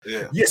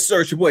Yeah. Yes,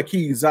 sir. It's your boy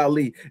Keys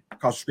Ali.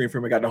 Across the screen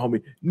from me, I got the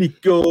homie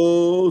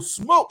Nico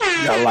Smoke.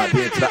 We got a lot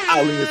into the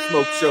Ali and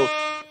Smoke show.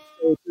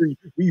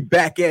 We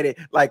back at it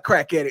like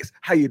crack addicts.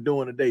 How you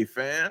doing today,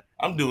 fam?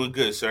 I'm doing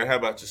good, sir. How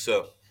about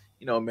yourself?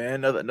 You know,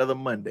 man, another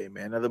Monday,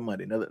 man. Another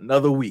Monday,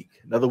 another week.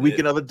 Another week,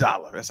 Yeah. another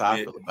dollar. That's how I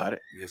Yeah. feel about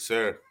it. Yes,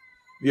 sir.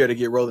 You ready to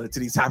get rolling into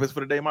these topics for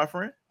the day, my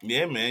friend?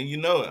 Yeah, man. You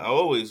know it.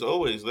 Always.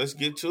 Let's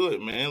get to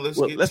it, man. Let's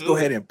go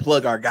ahead and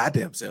plug our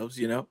goddamn selves,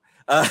 you know.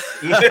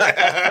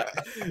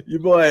 Your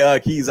boy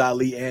Keys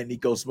Ali and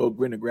Nico Smoke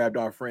went and grabbed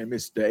our friend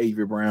Mr.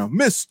 Avery Brown.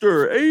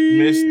 Mr.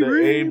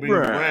 Avery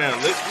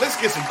Brown.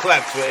 Let's get some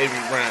claps for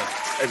Avery Brown.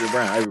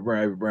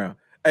 Avery Brown.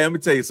 Hey, let me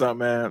tell you something,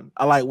 man.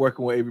 I like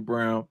working with Avery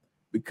Brown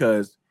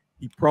because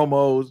he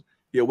promos.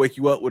 He'll wake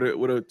you up with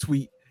a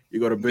tweet. You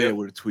go to bed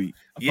with a tweet.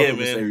 Yeah, man.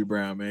 Mr. Avery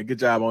Brown, man. Good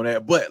job on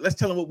that. But let's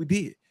tell him what we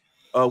did.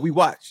 We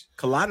watched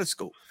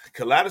Kaleidoscope.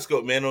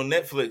 Kaleidoscope, man, on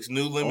Netflix.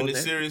 New limited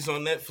series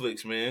on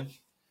Netflix, man.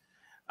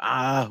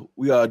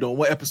 We are doing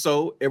one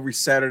episode every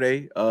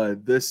Saturday.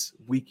 This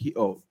week,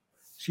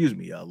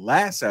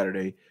 last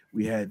Saturday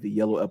we had the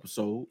yellow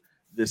episode.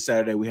 This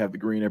Saturday we have the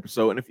green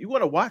episode. And if you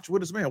want to watch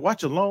with us, man,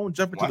 watch alone.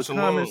 Jump into the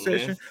comment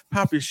section. Man.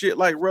 Pop your shit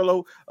like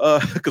Rello.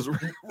 Because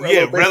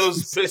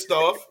Rello's pissed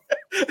off.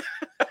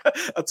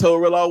 I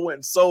told Rello I went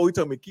and sold. He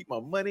told me to keep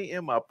my money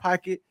in my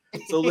pocket.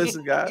 So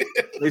listen, guys,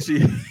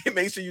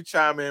 make sure you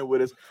chime in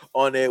with us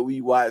on that. We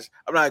watch.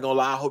 I'm not gonna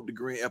lie. I hope the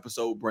green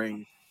episode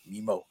brings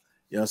me more.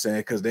 You know what I'm saying?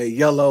 Because they're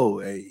yellow.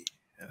 Hey,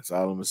 that's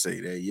all I'm gonna say.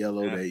 They're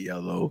yellow. They're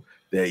yellow.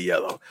 They're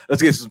yellow.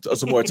 Let's get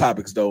some more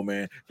topics though,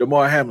 man.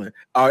 Damar Hamlin.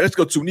 All right, let's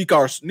go to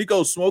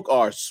Nico Smoke,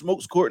 our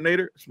sports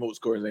coordinator,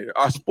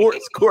 our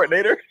sports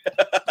coordinator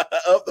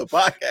of the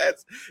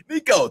podcast.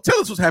 Nico, tell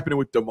us what's happening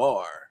with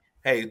Damar.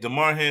 Hey,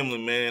 Damar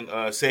Hamlin,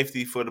 man,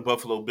 safety for the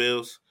Buffalo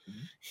Bills.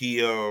 Mm-hmm. He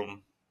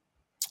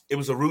it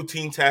was a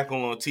routine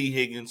tackle on T.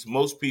 Higgins.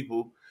 Most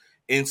people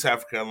in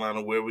South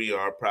Carolina, where we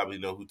are, probably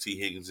know who T.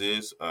 Higgins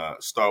is.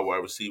 Star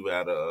wide receiver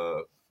out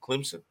of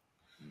Clemson.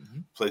 Mm-hmm.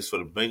 Plays for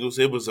the Bengals.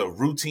 It was a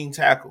routine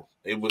tackle.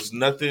 It was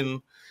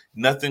nothing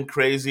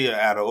crazy or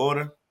out of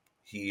order.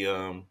 He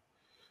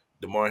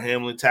Damar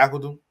Hamlin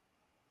tackled him,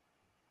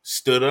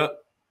 stood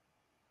up,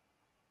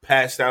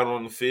 passed out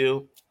on the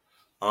field.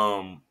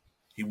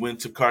 He went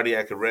to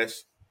cardiac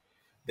arrest.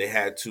 They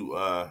had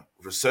to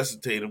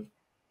resuscitate him,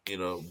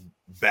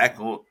 back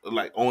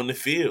on the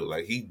field.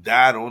 Like he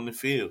died on the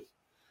field.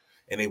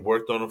 And they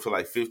worked on him for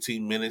like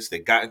 15 minutes. They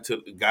got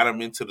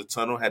him into the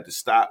tunnel, had to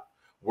stop,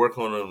 work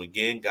on him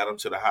again, got him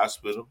to the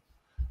hospital.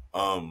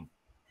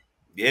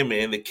 Yeah,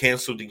 man, they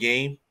canceled the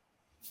game.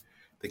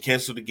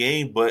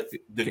 But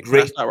Can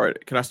I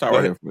start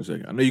right here for a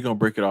second? I know you're gonna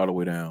break it all the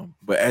way down,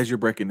 but as you're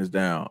breaking this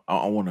down,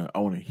 I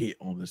wanna hit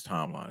on this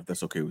timeline, if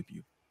that's okay with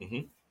you.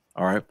 Mm-hmm.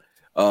 All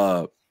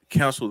right.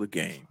 Cancel the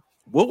game.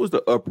 What was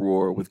the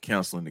uproar with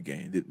canceling the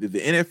game? Did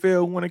the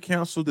NFL want to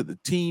cancel? Did the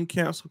team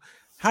cancel?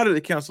 How did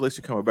the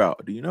cancellation come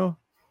about? Do you know?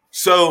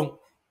 So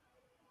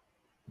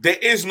there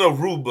is no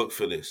rule book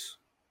for this.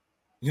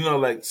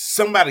 Like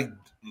somebody,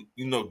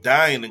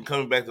 dying and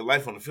coming back to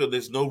life on the field.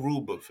 There's no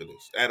rule book for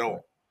this at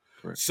all.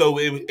 Correct. So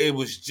it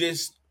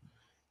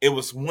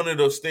was one of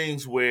those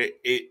things where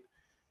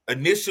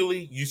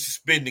initially you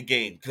suspend the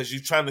game because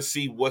you're trying to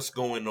see what's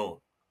going on.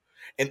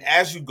 And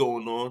as you're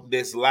going on,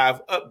 there's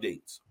live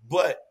updates.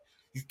 But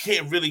you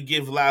can't really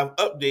give live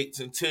updates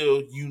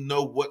until you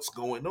know what's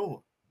going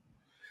on.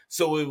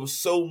 So it was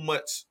so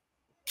much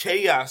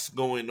chaos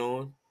going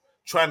on,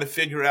 trying to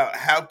figure out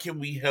how can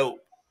we help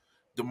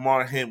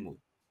Damar Hamlin.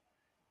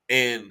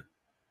 And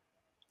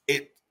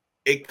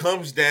it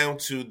comes down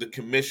to the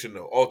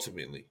commissioner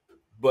ultimately.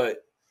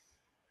 But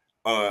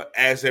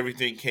as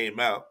everything came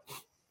out,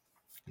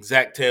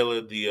 Zach Taylor,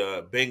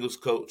 the Bengals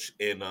coach,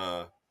 and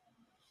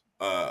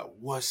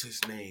what's his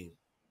name?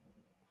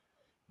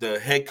 The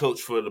head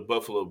coach for the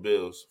Buffalo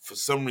Bills, for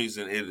some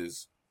reason it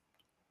is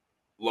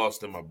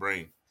lost in my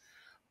brain.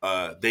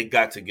 They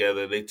got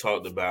together, they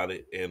talked about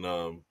it, and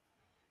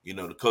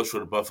the coach for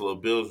the Buffalo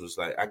Bills was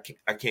like,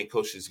 I can't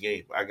coach this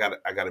game. I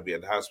gotta be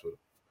at the hospital.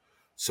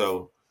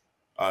 So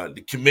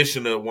the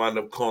commissioner wound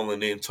up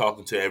calling in,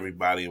 talking to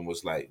everybody, and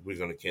was like, we're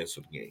gonna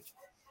cancel the game.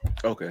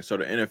 Okay, so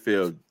the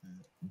NFL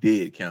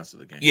did cancel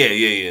the game.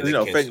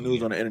 Yeah. Fake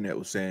news on the internet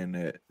was saying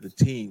that the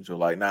teams were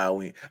like, nah,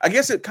 we. I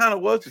guess it kind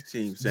of was the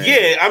team saying.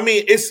 Yeah, I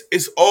mean,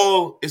 it's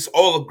all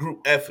a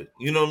group effort.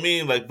 You know what I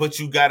mean? Like, but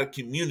you got to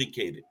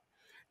communicate it,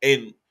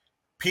 and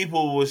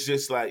people was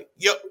just like,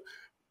 yo,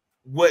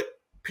 what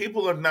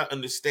people are not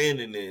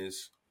understanding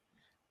is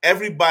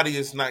everybody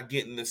is not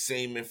getting the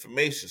same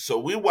information. So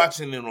we're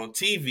watching it on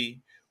TV.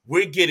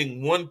 We're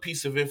getting one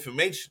piece of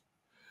information,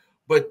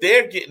 but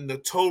they're getting the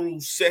total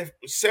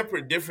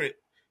separate, different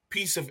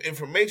piece of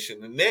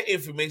information, and their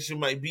information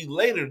might be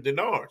later than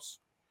ours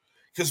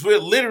because we're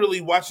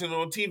literally watching it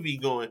on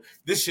TV going,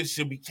 this shit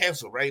should be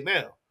canceled right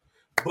now.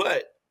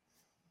 But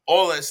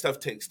all that stuff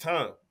takes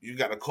time. You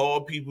got to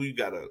call people. You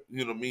got to,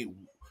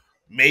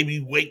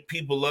 maybe wake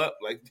people up.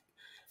 Like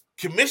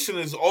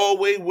commissioner's all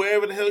the way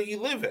wherever the hell he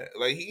live at.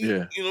 Like you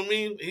know what I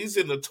mean? He's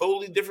in a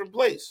totally different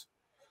place.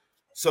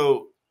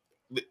 So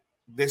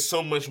there's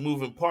so much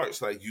moving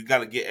parts. Like you got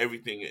to get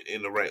everything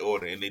in the right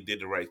order, and they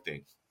did the right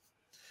thing.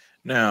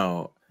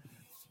 Now,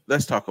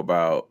 let's talk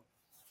about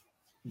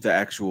the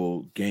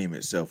actual game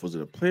itself. Was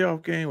it a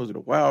playoff game? Was it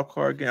a wild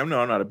card game?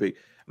 No, I'm not big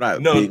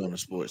on the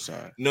sports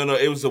side. No,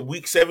 it was a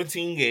week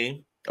 17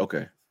 game.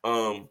 Okay.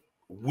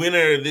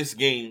 Winner of this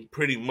game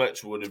pretty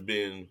much would have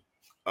been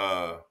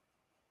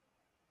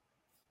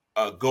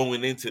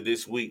going into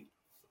this week.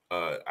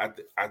 I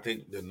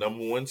think the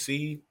number 1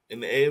 seed in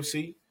the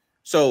AFC.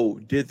 So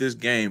did this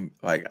game,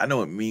 like, I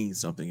know it means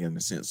something in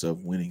the sense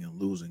of winning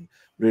and losing,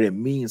 but did it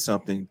mean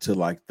something to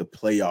like the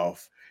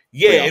playoff?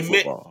 Yeah, it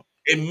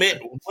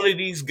meant one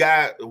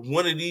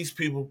of these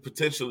people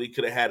potentially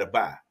could have had a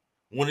bye.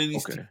 One of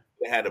these teams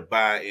had a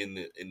bye in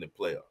the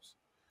playoffs.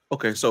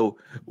 Okay, so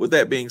with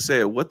that being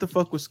said, what the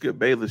fuck was Skip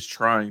Bayless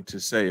trying to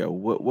say, or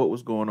what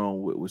was going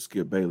on with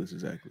Skip Bayless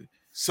exactly?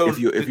 So if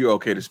you're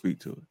okay to speak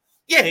to it.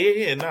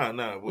 Yeah.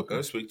 No. Okay.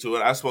 I'll speak to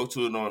it. I spoke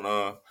to it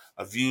on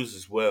Views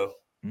as well.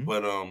 Mm-hmm.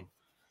 But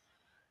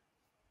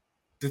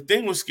the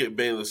thing with Skip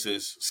Bayless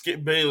is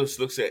Skip Bayless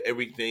looks at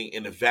everything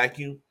in a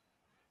vacuum,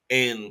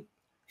 and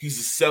he's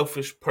a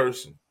selfish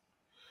person.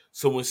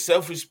 So when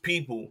selfish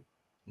people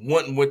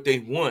want what they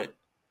want,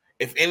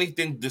 if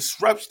anything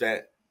disrupts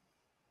that,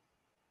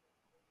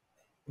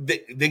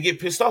 they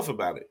get pissed off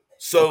about it.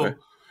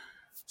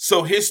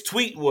 So his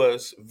tweet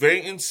was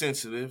very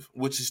insensitive,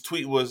 which his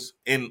tweet was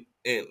in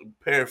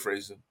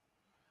paraphrasing.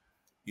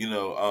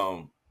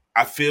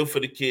 I feel for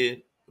the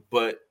kid,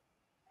 but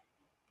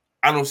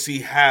I don't see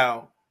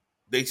how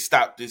they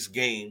stop this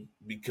game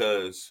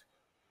because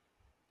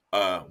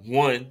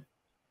one,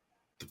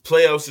 the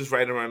playoffs is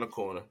right around the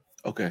corner.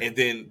 Okay. And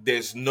then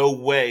there's no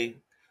way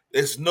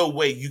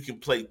you can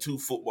play 2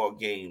 football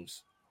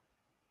games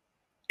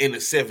in a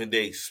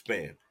 7-day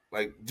span.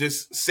 Like,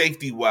 just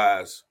safety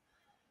wise,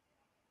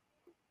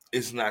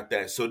 it's not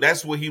that. So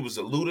that's what he was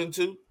alluding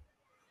to.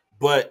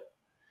 But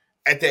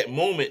at that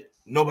moment,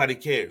 nobody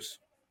cares.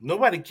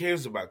 Nobody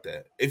cares about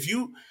that. If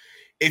you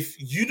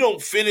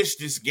don't finish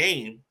this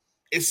game,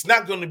 it's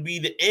not going to be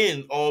the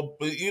end.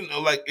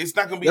 It's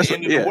not going to be the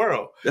end of the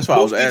world. That's why I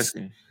was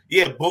asking.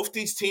 Both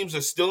these teams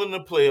are still in the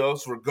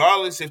playoffs,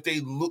 regardless if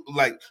they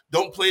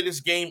don't play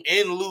this game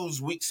and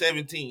lose week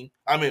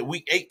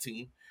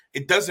 18.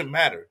 It doesn't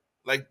matter.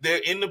 Like,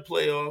 they're in the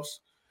playoffs.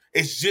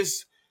 It's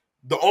just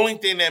the only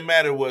thing that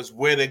mattered was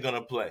where they're going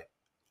to play.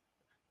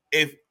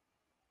 If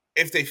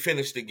they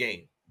finish the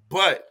game.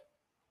 But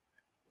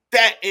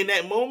that in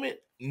that moment,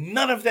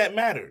 none of that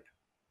mattered.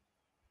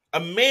 A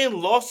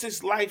man lost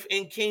his life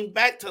and came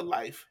back to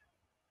life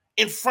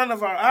in front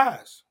of our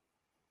eyes.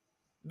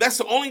 That's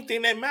the only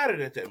thing that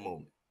mattered at that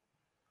moment.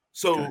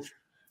 So gotcha.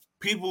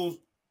 people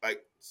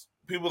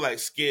like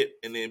Skip,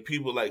 and then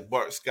people like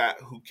Bart Scott,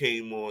 who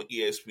came on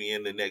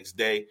ESPN the next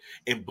day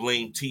and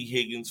blamed T.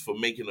 Higgins for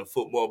making a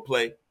football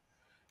play,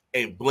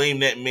 and blame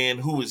that man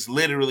who is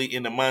literally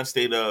in the mind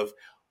state of,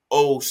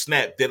 oh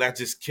snap, did I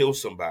just kill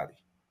somebody?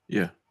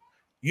 Yeah.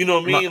 You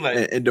know what I mean?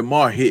 And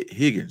DeMar hit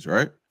Higgins,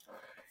 right?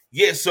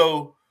 Yeah,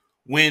 so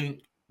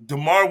when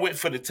DeMar went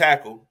for the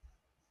tackle,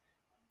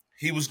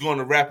 he was going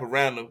to wrap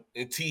around him,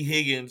 and T.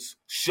 Higgins'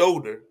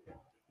 shoulder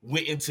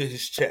went into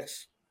his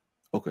chest.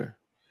 Okay.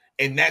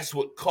 And that's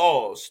what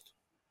caused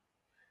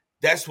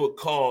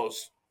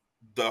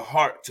the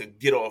heart to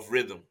get off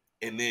rhythm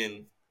and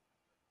then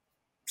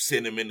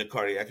send him into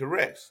cardiac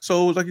arrest.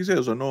 So, like you said, it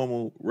was a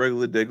normal,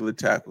 regular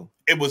tackle.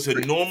 It was a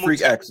normal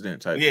freak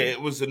accident type. Yeah,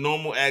 it was a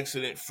normal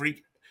accident,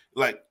 freak.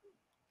 Like,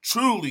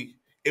 truly,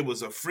 it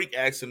was a freak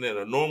accident,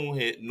 a normal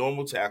hit,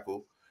 normal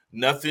tackle.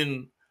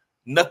 Nothing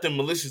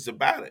malicious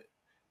about it.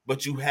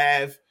 But you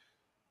have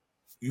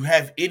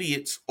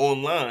idiots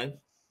online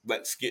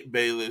like Skip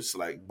Bayless,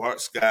 like Bart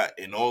Scott,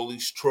 and all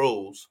these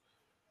trolls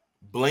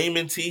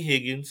blaming T.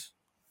 Higgins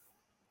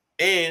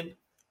and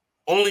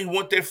only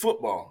want their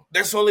football.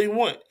 That's all they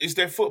want is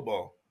their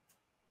football.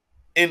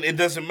 And it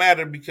doesn't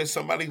matter because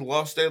somebody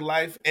lost their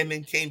life and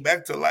then came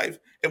back to life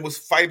and was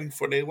fighting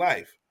for their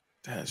life.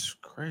 That's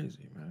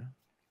crazy, man.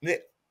 Yeah.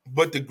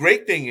 But the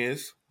great thing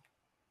is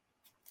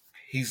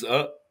he's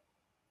up.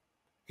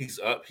 He's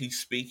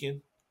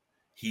speaking.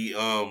 He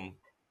I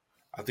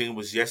think it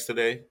was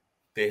yesterday,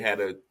 they had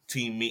a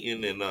team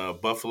meeting in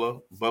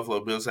Buffalo. Buffalo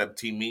Bills had a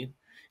team meeting.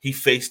 He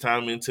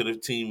FaceTimed into the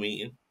team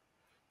meeting,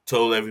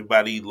 told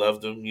everybody he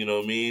loved them, you know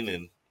what I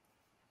mean?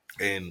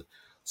 And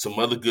some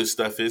other good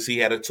stuff is he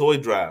had a toy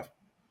drive.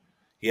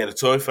 He had a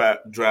toy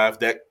drive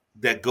that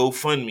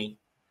GoFundMe.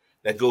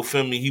 That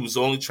GoFundMe, he was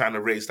only trying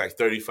to raise like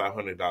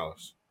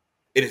 $3,500.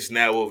 It is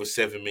now over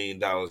 $7 million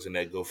in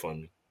that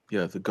GoFundMe.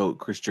 Yeah, the GOAT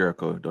Chris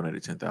Jericho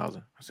donated $10,000.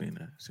 I've seen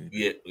that.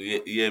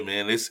 Yeah,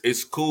 man.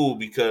 It's cool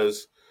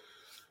because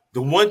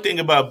the one thing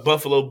about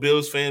Buffalo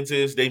Bills fans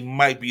is they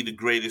might be the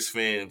greatest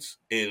fans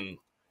in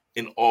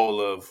all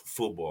of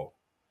football.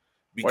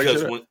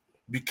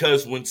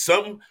 Because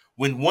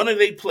when one of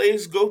their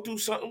players go through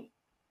something,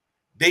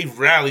 they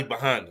rally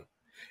behind them.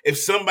 if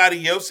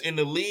somebody else in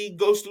the league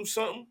goes through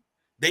something,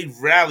 they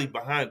rally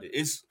behind it.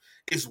 It's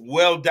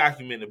well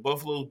documented.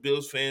 Buffalo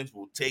Bills fans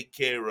will take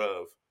care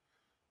of.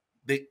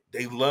 They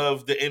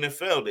love the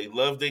NFL. They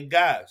love their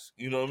guys.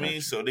 You know what I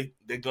mean? So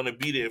they're gonna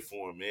be there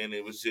for them, man.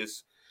 It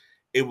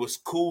was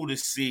cool to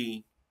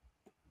see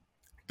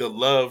the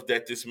love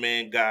that this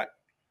man got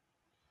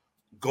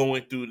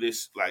going through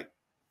this like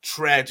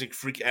tragic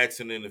freak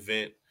accident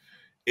event.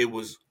 It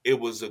was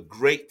a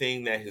great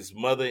thing that his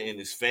mother and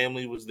his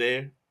family was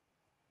there.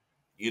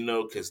 You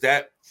know, because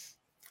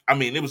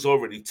it was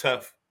already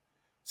tough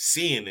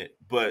seeing it,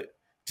 but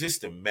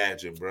just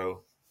imagine,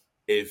 bro,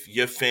 if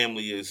your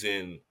family is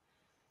in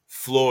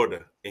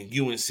Florida and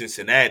you in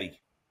Cincinnati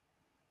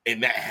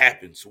and that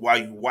happens while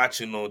you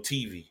watching on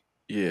TV.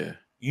 Yeah.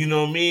 You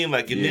know what I mean?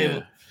 Like, and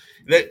then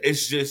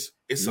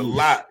it's a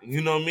lot. You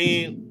know what I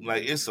mean?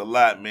 Like, it's a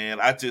lot, man.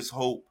 I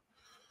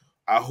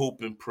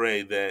hope and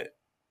pray that,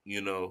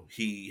 you know,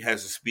 he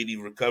has a speedy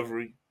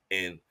recovery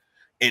and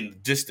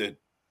just to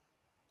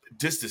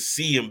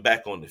see him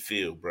back on the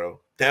field, bro.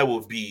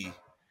 That'd be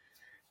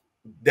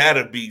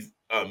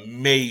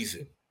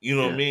amazing. You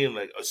know what I mean?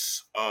 Like,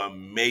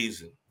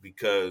 amazing,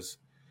 because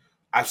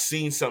I've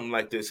seen something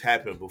like this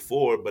happen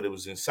before, but it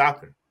was in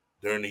soccer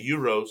during the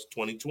Euros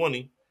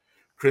 2020.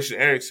 Christian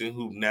Eriksen,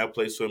 who now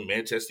plays for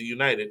Manchester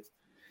United,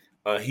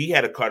 he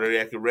had a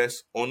cardiac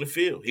arrest on the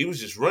field. He was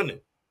just running.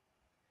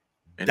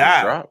 And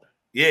died. Dropped?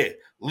 Yeah,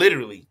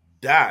 literally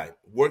died.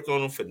 Worked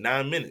on him for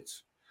 9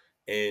 minutes.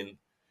 And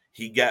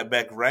he got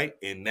back right,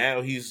 and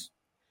now he's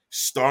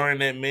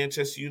starring at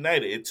Manchester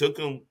United. It took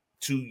him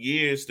 2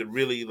 years to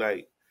really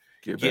like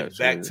get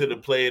back to the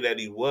player that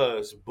he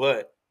was,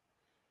 but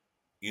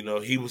you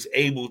know, he was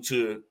able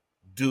to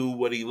do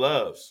what he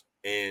loves.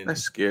 And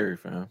that's scary,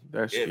 fam.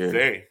 That's scary.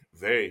 Very,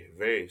 very,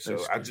 very.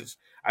 So I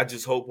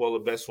just hope all the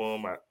best for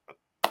him. I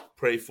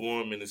pray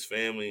for him and his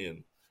family,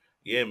 and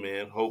yeah,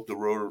 man, hope the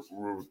road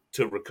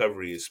to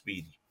recovery is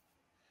speedy.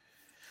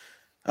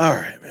 All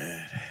right,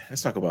 man.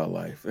 Let's talk about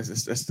life.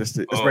 Let's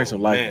bring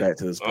some life back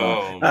to this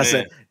part. I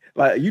said,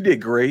 like, you did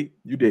great.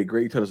 You did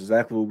great. You told us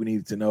exactly what we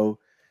needed to know.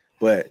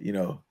 But you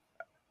know,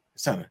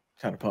 it's trying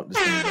to pump this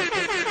thing back up.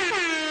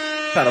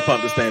 Trying to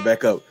pump this thing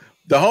back up.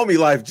 The homie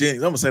Life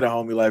Jennings. I'm gonna say the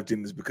homie Life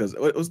Jennings because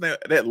what was the name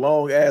that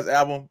long ass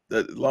album?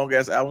 The long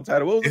ass album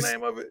title. What was the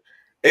name of it?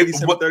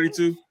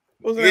 8732.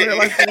 What was the name of that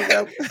Life Jennings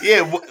album?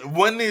 Yeah,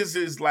 one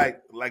is like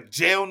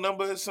jail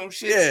number or some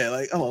shit. Yeah,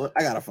 like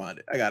I gotta find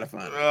it.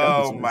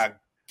 Oh my God.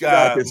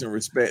 Gotta put some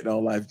respect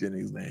on Life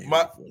Jennings' name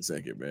for a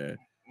second, man.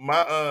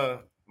 My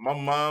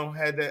mom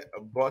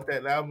bought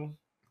that album,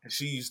 and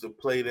she used to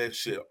play that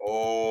shit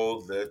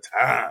all the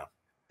time.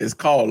 It's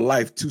called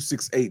Life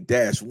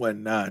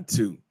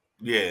 268-192.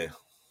 Yeah.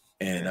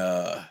 And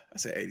I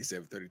said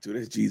 8732.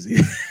 That's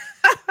Jeezy.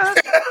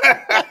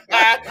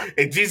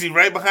 And Jeezy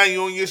right behind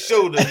you on your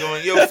shoulder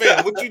going, yo,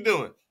 fam, what you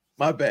doing?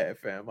 My bad,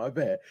 fam. My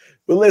bad.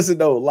 But listen,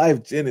 though,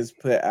 Life Jennings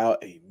put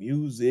out a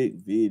music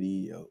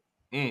video.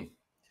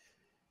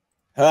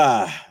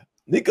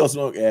 Nico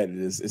Smoke added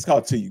this. It's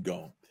called Till You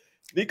Gone.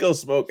 Nico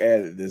Smoke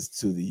added this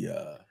to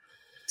the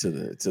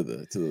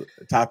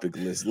topic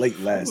list late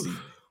last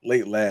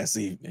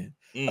evening.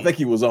 I think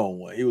he was on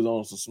one. He was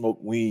on some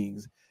smoked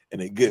wings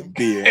and a good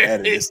beer.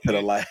 Added this to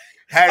the life.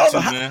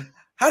 Man.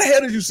 How the hell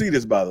did you see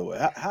this, by the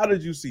way? How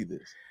did you see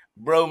this?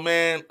 Bro,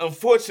 man,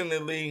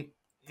 unfortunately,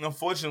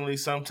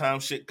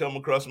 sometimes shit come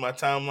across my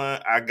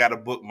timeline. I gotta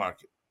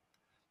bookmark it.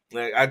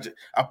 Like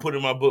I put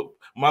in my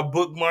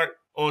bookmark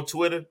on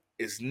Twitter.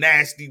 It's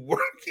nasty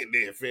work in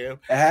there, fam.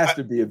 It has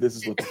to be if this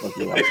is what the fuck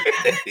you're watching.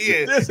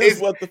 Yeah, this is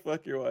what the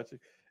fuck you're watching.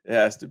 It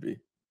has to be.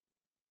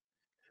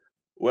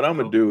 What I'm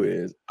gonna do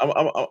is I'm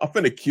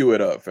finna cue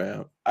it up,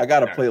 fam. I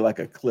gotta play like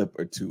a clip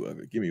or two of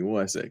it. Give me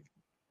 1 second.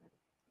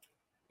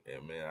 Yeah,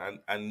 man.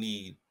 I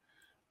need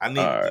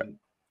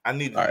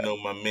to know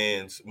my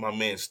man's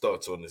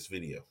thoughts on this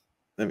video.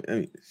 Let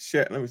me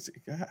share. Let me see.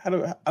 I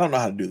don't know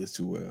how to do this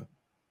too well,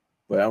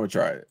 but I'm gonna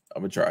try it.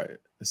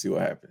 Let's see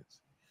what happens.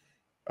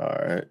 All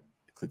right.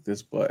 Click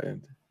this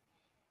button.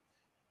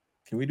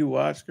 Can we do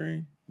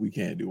widescreen? We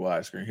can't do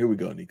widescreen. Here we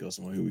go, Nico.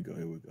 Here we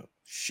go.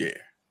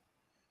 Share.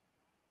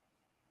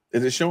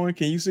 Is it showing?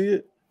 Can you see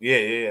it?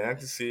 Yeah, I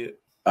can see it.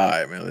 All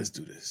right, man. Let's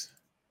do this.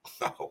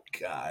 Oh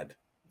God.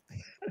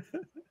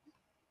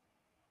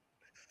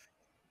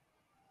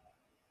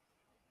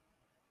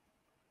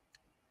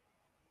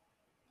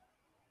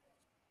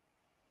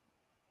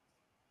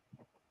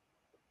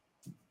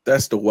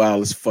 That's the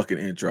wildest fucking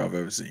intro I've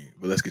ever seen.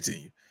 But let's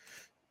continue.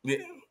 Yeah.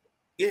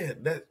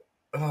 That.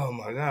 Oh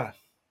my God.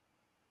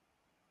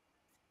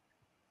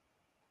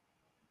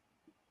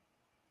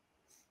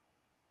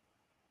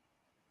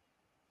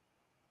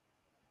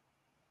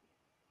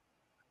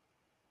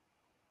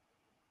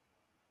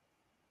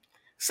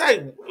 It's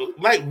like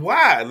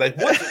why? Like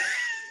what?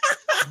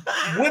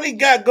 What he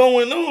got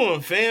going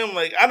on, fam?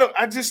 Like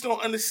I just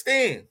don't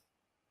understand.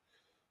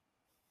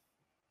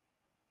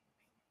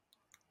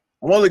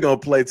 I'm only gonna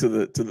play to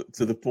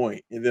the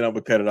point, and then I'm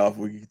gonna cut it off.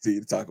 We can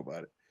continue to talk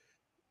about it.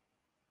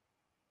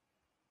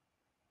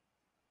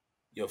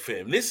 Yo,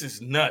 fam, this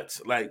is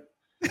nuts. Like,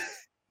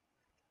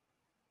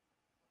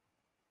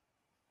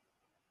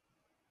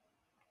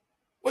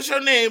 what's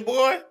your name,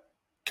 boy?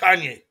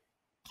 Kanye.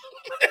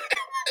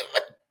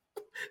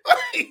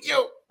 Like,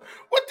 yo,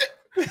 what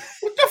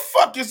the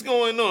fuck is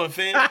going on,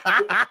 fam?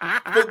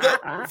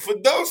 For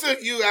those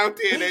of you out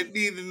there that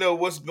need to know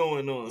what's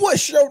going on,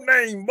 what's your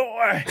name,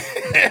 boy?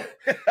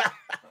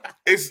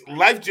 It's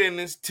Life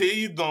Jennings, Till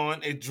You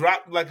Gone. It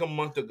dropped like a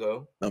month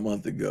ago.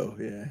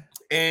 Yeah.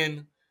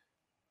 And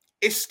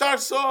it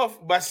starts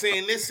off by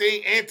saying this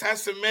ain't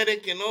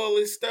anti-Semitic and all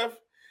this stuff.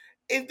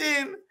 And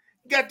then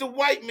got the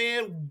white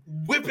man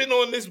whipping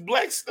on this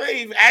black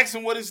slave,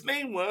 asking what his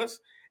name was.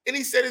 And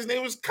he said his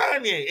name was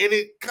Kanye. And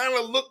it kind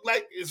of looked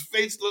like his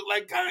face looked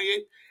like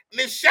Kanye. And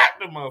they shot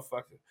the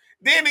motherfucker.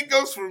 Then it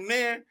goes from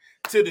there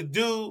to the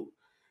dude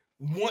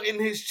wanting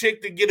his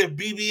chick to get a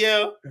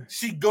BBL.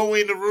 She go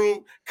in the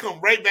room,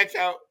 come right back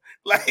out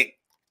like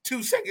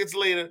 2 seconds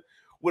later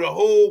with a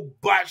whole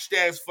botched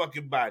ass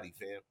fucking body,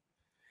 fam.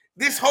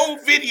 This whole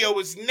video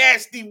is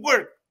nasty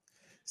work.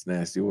 It's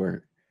nasty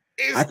work.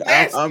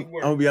 I'm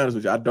gonna be honest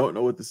with you. I don't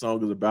know what the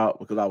song is about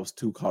because I was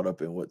too caught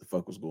up in what the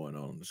fuck was going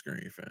on the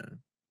screen, fam.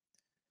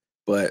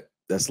 But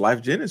that's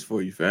Life Jennings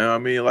for you, fam. I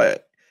mean,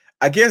 like,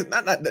 I guess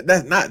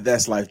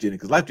that's Life Jennings,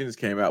 because Life Jennings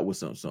came out with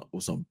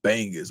some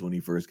bangers when he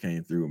first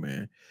came through,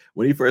 man.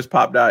 When he first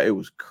popped out, it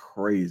was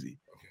crazy.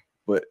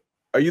 But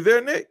are you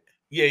there, Nick?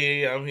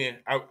 Yeah, I'm here.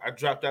 I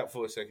dropped out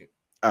for a second.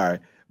 All right.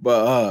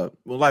 But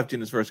when Life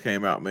Jennings first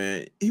came out,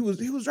 man, he was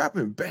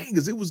dropping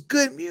bangers. It was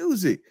good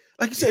music.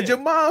 Like you said, your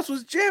moms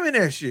was jamming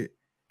that shit.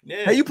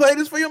 Yeah. Hey, you played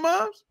this for your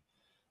moms?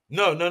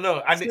 No.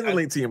 I didn't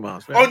link to your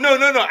moms. Man. Oh no.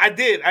 I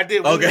did. Okay.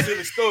 We was in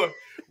the store.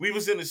 We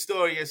was in the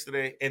store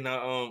yesterday, and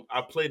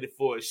I played it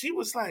for her. She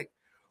was like,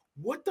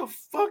 "What the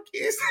fuck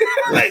is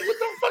it? Like, what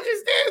the fuck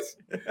is this?"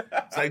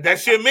 It's like,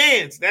 that's your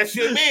man's. That's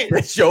your man's.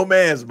 That's your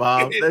man's,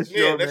 mom. That's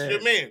your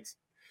man's.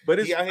 But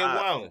it's out here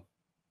wilding.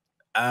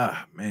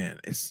 Man,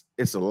 it's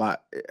a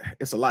lot.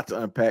 It's a lot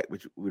to unpack,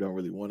 which we don't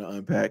really want to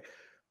unpack.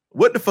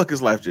 What the fuck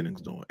is Life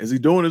Jennings doing? Is he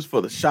doing this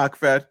for the shock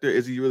factor?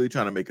 Is he really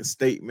trying to make a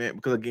statement?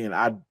 Because again,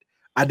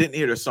 I didn't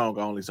hear the song.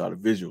 I only saw the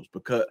visuals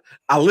because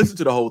I listened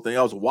to the whole thing.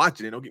 I was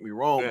watching it. Don't get me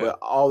wrong, but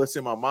all that's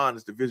in my mind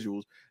is the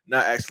visuals,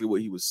 not actually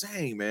what he was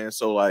saying, man.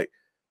 So, like,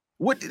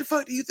 what the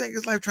fuck do you think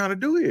is Life trying to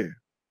do here?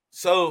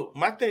 So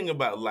my thing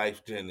about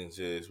Life Jennings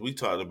is, we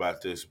talked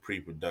about this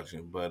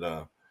pre-production,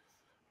 but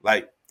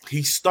like,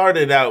 he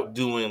started out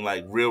doing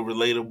like real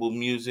relatable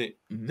music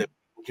that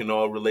people can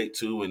all relate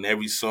to, and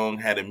every song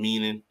had a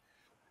meaning.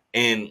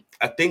 And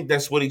I think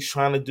that's what he's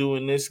trying to do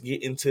in this,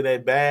 get into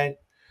that bag.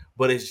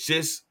 But it's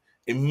just,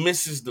 it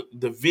misses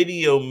the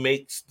video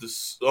makes the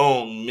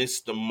song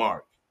miss the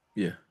mark.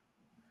 Yeah.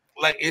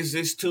 Like, it's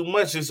just too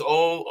much. It's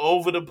all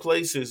over the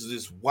place. It's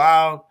just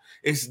wild.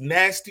 It's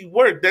nasty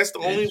work. That's the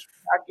only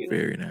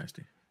very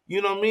nasty.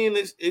 You know what I mean?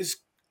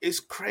 It's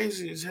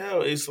crazy as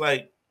hell. It's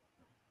like,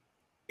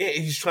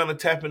 he's trying to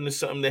tap into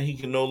something that he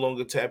can no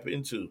longer tap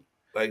into.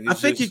 Like, I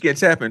think he can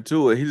tap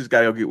into it. He just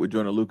got to go get with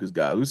Joyner Lucas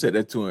guy. We said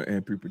that to him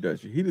in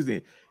pre-production. He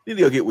need to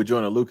go get with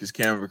Joyner Lucas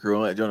camera crew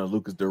and let Joyner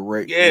Lucas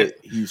direct what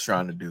he's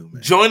trying to do,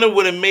 man. Joyner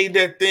would have made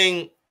that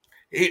thing.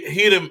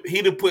 He'd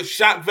have put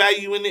shock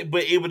value in it,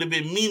 but it would have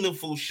been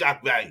meaningful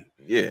shock value.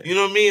 Yeah, you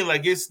know what I mean.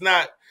 Like, it's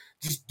not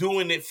just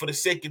doing it for the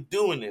sake of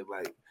doing it.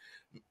 Like,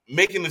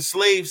 making the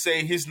slave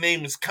say his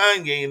name is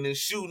Kanye and then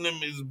shooting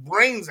him his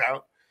brains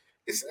out.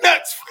 It's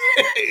nuts.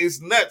 It's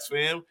nuts,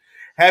 man.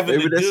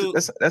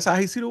 That's how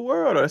he see the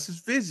world. That's his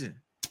vision.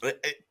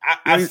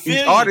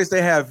 These artists,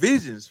 they have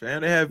visions,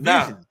 man. They have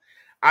visions.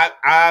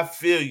 I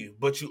feel you,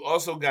 but you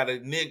also gotta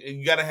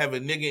have a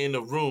nigga in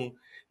the room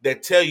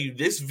that tell you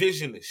this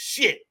vision is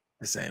shit.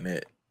 This ain't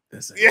it.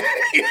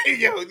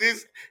 Yo,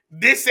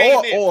 this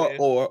ain't it.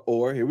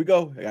 Or here we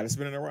go. I gotta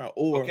spin it around.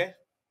 Or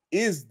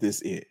is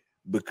this it?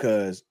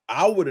 Because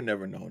I would have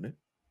never known it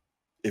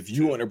if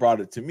you wouldn't have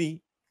brought it to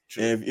me.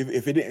 And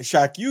if it didn't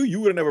shock you, you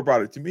would have never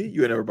brought it to me.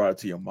 You would have never brought it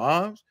to your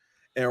moms.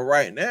 And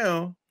right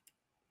now,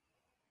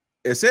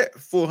 it's at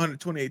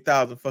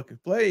 428,000 fucking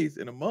plays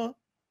in a month.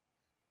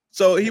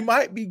 So he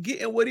might be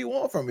getting what he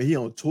wants from it. He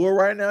on tour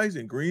right now. He's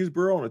in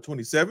Greensboro on the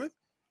 27th.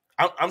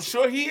 I'm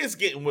sure he is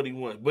getting what he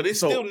wants, but it's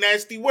still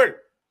nasty work.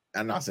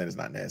 I'm not saying it's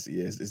not nasty.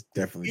 Yes, it's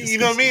definitely. You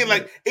know what I mean?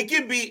 Like,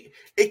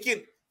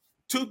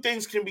 two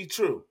things can be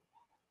true.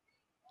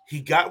 He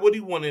got what he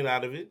wanted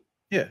out of it.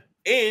 Yeah.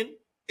 And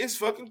it's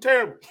fucking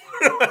terrible.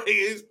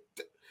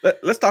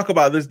 Let's talk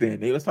about this, then,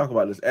 Nate. Let's talk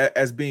about this.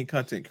 As being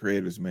content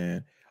creators,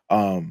 man,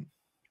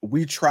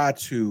 we try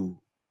to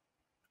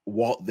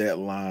walk that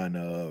line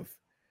of,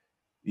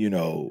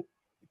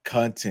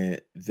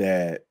 content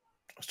that's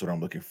what I'm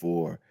looking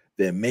for,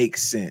 that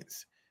makes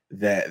sense,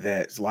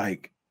 that's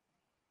like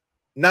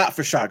not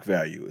for shock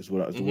value is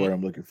what the word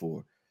I'm looking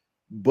for.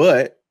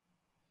 But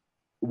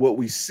what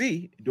we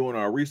see doing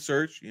our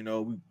research, we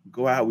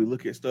go out, we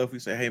look at stuff, we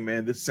say, hey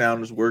man, this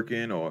sound is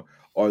working, or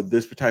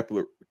this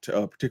particular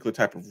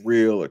type of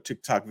reel or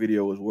TikTok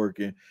video is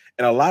working.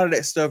 And a lot of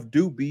that stuff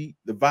the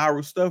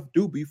viral stuff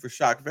do be for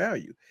shock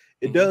value.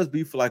 It does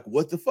be for like,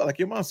 what the fuck? Like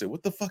your mom said,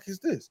 what the fuck is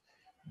this?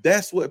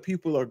 That's what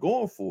people are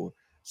going for.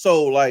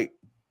 So like,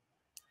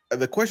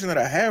 the question that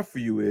I have for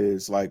you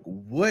is like,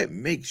 what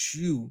makes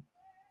you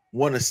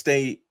want to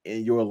stay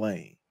in your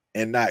lane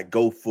and not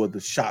go for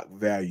the shock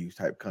value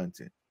type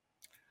content?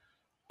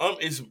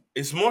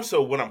 It's more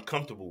so what I'm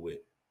comfortable with.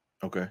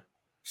 Okay.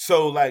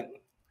 So like,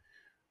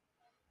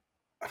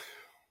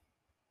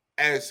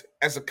 as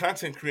a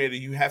content creator,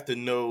 you have to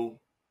know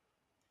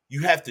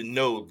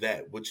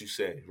that what you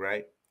say,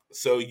 right?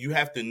 So you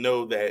have to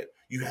know that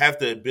you have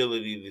the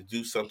ability to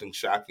do something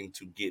shocking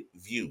to get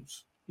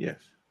views. Yes.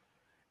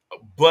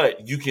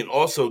 But you can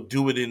also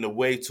do it in a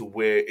way to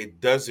where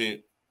it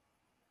doesn't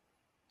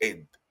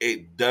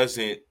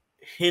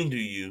hinder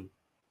you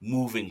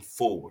moving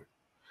forward.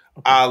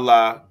 Okay. A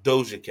la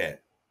Doja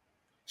Cat.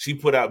 She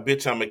put out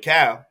Bitch I'm a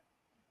Cow.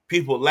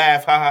 People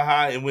laugh, ha ha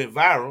ha, and went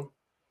viral.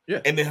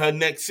 Yeah. And then her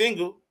next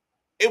single,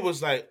 it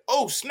was like,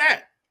 oh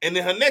snap. And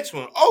then her next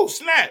one, oh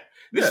snap.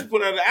 Then she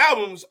put out the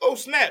albums, oh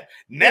snap.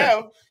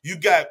 Now you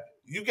got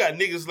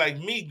niggas like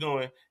me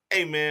going,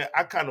 hey man,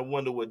 I kind of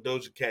wonder what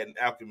Doja Cat and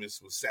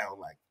Alchemist would sound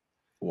like.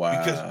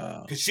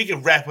 Wow. Because she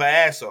can rap her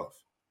ass off.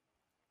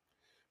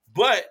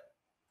 But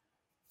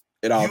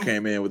it all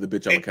came in with the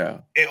Bitch I'm a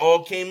Cow. It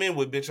all came in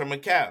with Bitch I'm a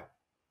Cow.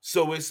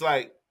 So it's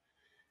like,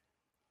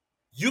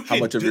 you can. How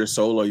much of your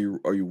soul are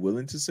you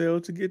willing to sell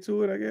to get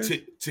to it? I guess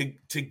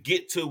to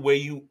get to where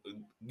you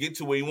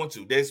want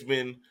to. There's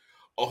been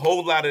a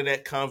whole lot of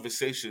that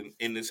conversation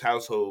in this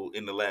household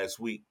in the last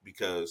week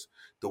because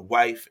the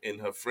wife and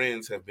her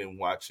friends have been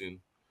watching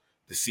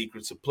The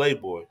Secrets of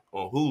Playboy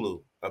on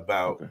Hulu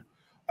about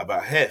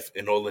Hef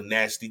and all the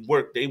nasty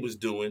work they was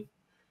doing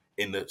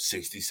in the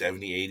 60s,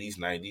 70s, 80s,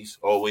 90s,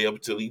 all the way up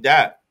until he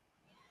died.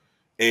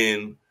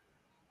 And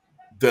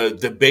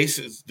the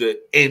basis, the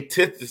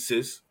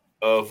antithesis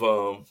of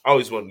I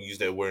always want to use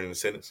that word in a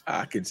sentence.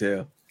 I can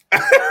tell.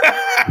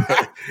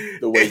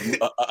 The way you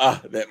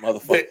that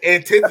motherfucker. The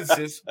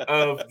antithesis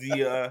of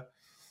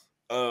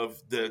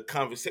the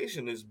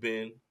conversation has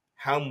been,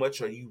 how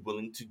much are you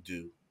willing to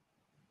do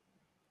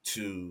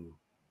to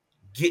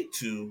get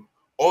to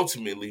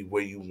ultimately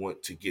where you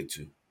want to get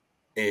to?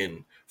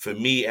 And for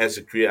me as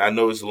a creator, I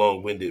know it's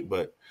long-winded,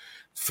 but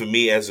for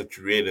me as a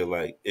creator,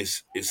 like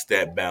it's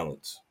that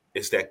balance.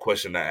 It's that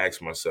question I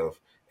ask myself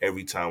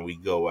every time we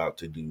go out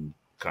to do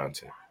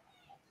content.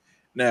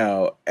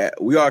 Now,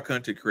 we are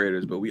content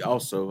creators, but we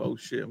also, oh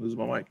shit, I'm losing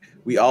my mic.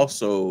 We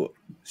also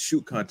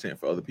shoot content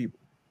for other people.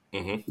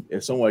 Mm-hmm.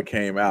 If someone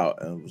came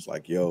out and was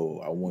like, yo,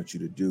 I want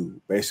you to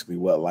do basically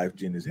what Life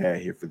Gen has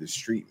had here for the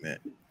street, man,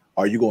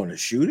 are you going to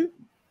shoot it?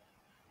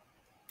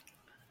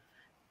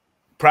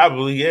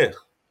 Probably, yeah.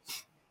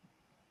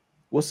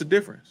 What's the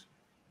difference?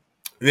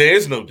 There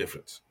is no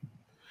difference.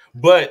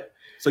 But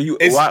so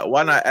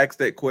why not ask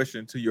that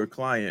question to your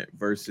client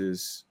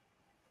versus,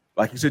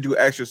 like you said, you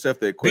ask yourself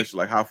that question,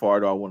 like how far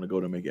do I want to go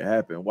to make it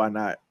happen? Why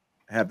not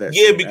have that?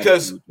 Yeah,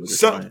 because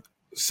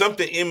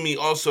something in me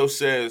also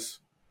says,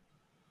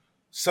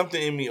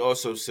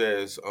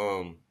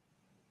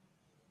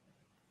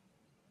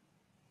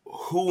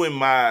 who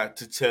am I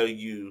to tell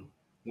you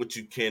what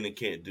you can and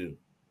can't do?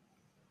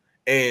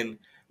 And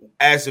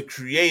as a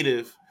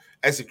creative,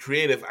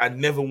 I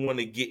never want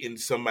to get in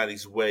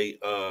somebody's way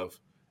of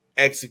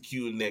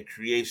executing their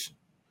creation.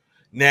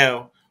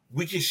 Now,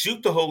 we can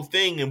shoot the whole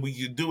thing and we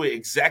can do it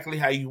exactly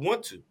how you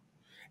want to.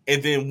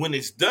 And then when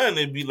it's done,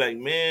 it'd be like,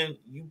 man,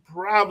 you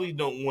probably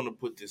don't want to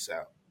put this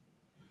out.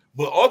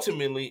 But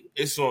ultimately,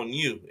 it's on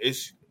you.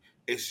 It's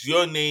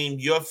your name,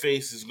 your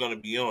face is going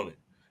to be on it.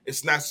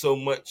 It's not so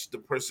much the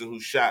person who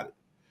shot it.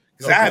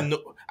 Because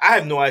I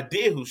have no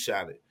idea who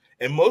shot it.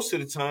 And most of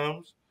the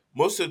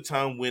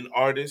time when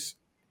artists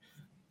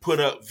put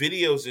up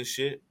videos and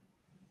shit,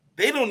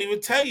 they don't even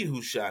tell you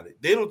who shot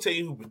it. They don't tell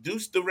you who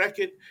produced the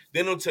record.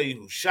 They don't tell you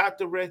who shot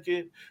the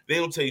record. They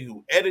don't tell you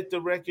who edited the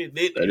record.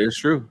 That is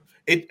true.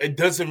 It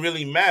doesn't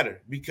really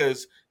matter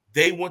because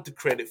they want the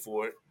credit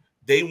for it.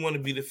 They want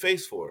to be the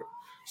face for it.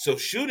 So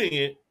shooting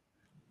it,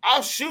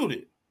 I'll shoot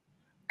it.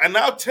 And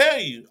I'll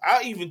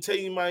even tell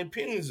you my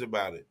opinions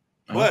about it.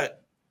 Uh-huh.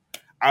 But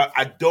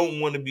I don't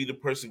want to be the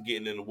person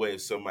getting in the way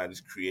of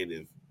somebody's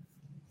creative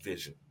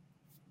vision,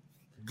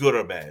 good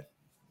or bad.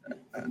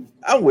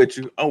 I'm with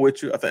you. I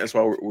think that's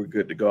why we're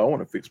good to go. I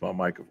want to fix my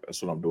mic.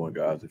 That's what I'm doing,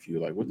 guys. If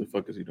you're like, what the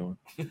fuck is he doing?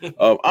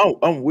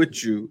 I'm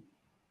with you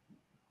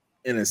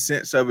in a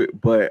sense of it,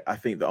 but I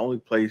think the only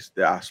place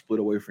that I split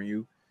away from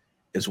you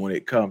is when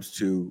it comes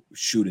to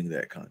shooting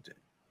that content.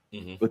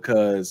 Mm-hmm.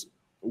 Because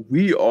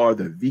we are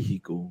the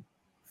vehicle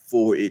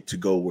for it to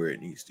go where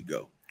it needs to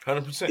go.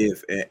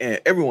 100%.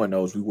 And everyone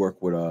knows we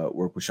work with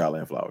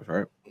Shotland Flowers,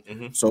 right?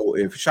 Mm-hmm. So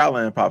if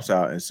Shotland pops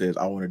out and says,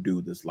 I want to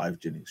do this Life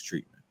Jennings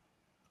treatment,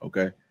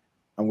 okay,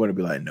 I'm going to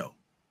be like, no,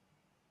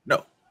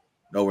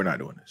 we're not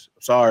doing this.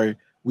 I'm sorry.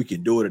 We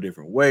can do it a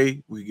different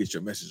way. We can get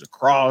your message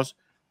across,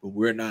 but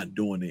we're not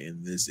doing it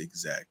in this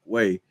exact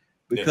way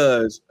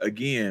because,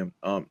 again,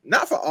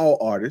 not for all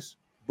artists,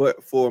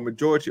 but for a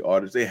majority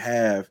artists, they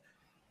have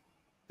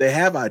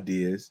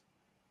ideas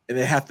and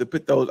they have to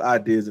put those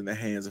ideas in the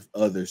hands of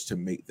others to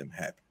make them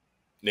happen.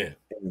 Yeah.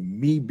 And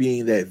me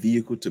being that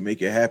vehicle to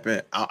make it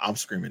happen, I'm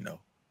screaming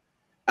no.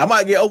 I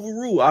might get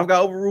overruled. I've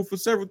got overruled for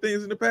several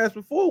things in the past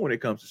before when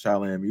it comes to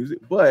Shaolin music,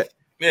 but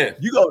yeah,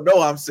 you gonna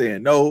know I'm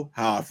saying no,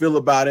 how I feel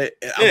about it,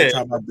 and I'm gonna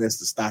try my best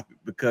to stop it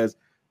because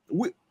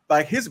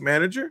like his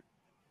manager,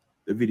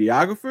 the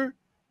videographer,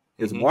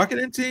 his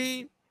marketing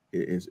team,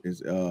 is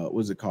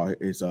what's it called?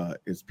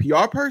 His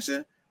PR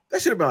person.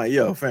 That should have been like,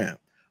 yo, fam.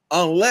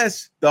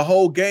 Unless the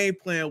whole game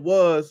plan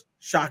was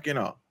shocking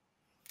off.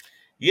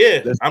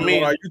 Yeah, let's get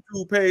on our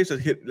YouTube page.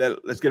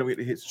 Let's get them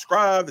to hit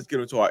subscribe. Let's get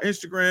them to our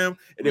Instagram,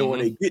 and then when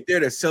they get there,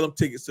 let's sell them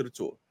tickets to the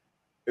tour.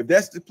 If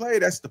that's the play,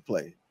 that's the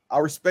play. I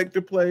respect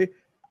the play.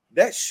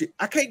 That shit,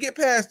 I can't get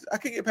past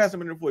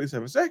them in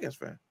 47 seconds,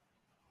 fam.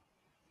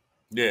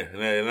 Yeah,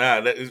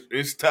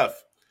 it's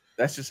tough.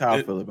 That's just how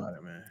I feel about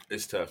it, man.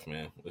 It's tough,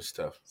 man. It's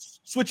tough.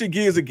 Switching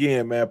gears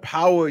again, man.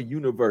 Power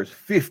Universe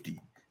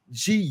 50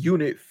 G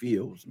Unit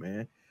Fields,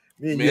 man.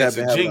 Man, you have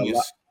been having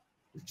genius.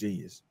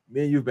 Genius.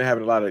 Me and you've been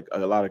having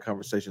a lot of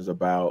conversations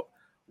about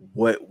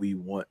what we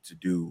want to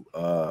do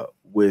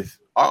with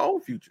our own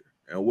future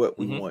and what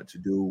we want to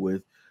do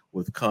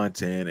with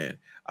content. And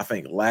I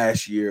think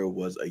last year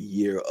was a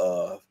year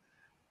of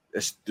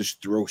let's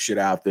just throw shit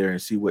out there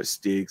and see what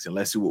sticks, and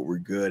let's see what we're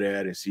good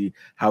at and see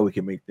how we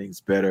can make things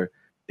better.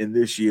 And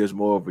this year is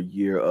more of a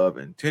year of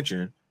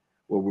intention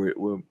where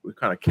we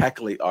kind of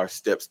calculate our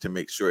steps to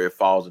make sure it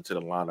falls into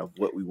the line of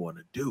what we want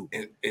to do.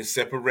 In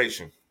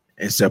separation.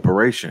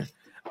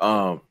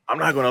 I'm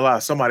not gonna lie,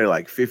 somebody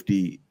like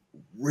 50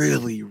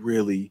 really,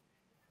 really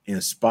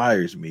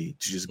inspires me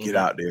to just get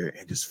out there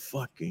and just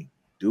fucking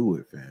do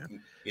it,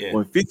 fam. Yeah.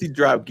 When 50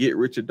 dropped Get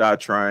Rich or Die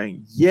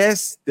Trying,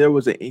 yes, there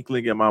was an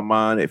inkling in my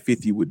mind that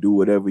 50 would do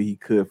whatever he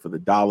could for the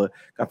dollar.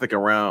 I think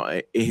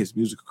around in his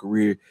musical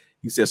career,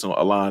 he said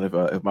a line,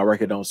 if my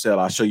record don't sell,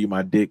 I'll show you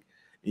my dick.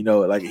 You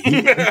know, like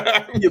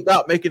he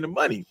about making the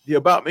money. He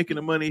about making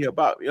the money. He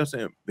about, you know what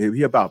I'm saying?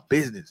 He about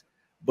business.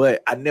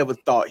 But I never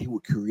thought he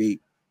would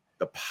create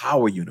the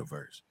Power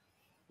Universe.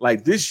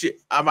 Like this shit,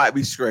 I might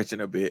be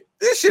stretching a bit.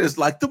 This shit is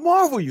like the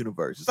Marvel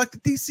Universe. It's like the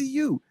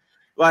DCU.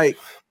 Like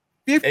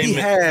 50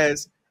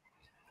 has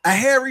a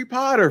Harry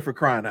Potter, for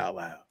crying out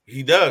loud.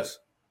 He does.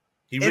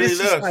 He and really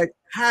does. Like,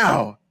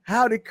 how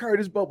did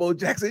Curtis Bobo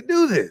Jackson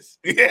do this?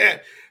 Yeah.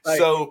 Like,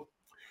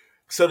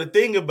 so the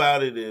thing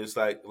about it is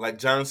like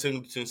John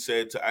Singleton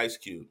said to Ice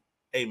Cube,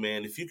 hey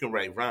man, if you can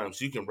write rhymes,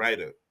 you can write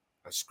a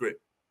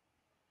script.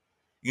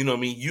 You know what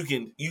I mean? You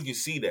can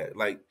see that.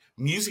 Like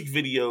music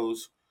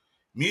videos,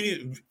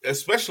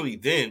 especially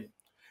then,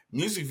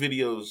 music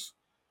videos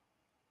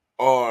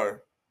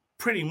are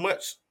pretty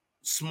much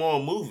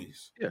small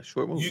movies. Yeah,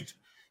 short movies.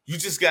 You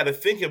just got to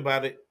think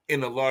about it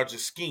in a larger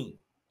scheme.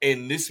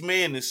 And this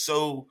man is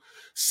so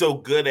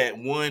good at,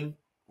 one,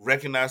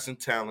 recognizing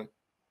talent,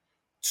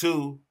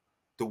 two,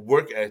 the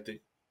work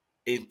ethic,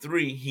 and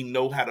three, he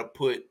know how to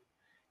put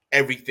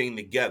everything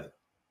together.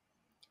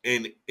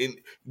 And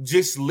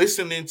just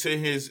listening to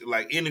his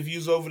like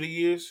interviews over the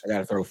years, I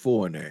gotta throw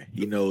 4 in there.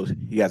 He knows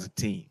he has a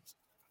team,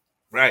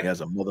 right? He has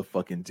a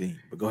motherfucking team.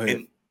 But go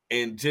ahead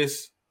and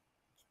just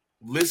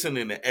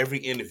listening to every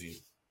interview.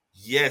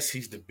 Yes,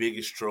 he's the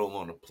biggest troll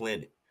on the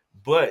planet,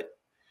 but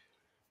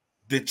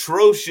the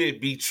troll shit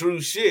be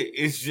true shit.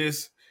 It's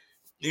just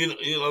you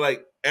know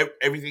like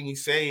everything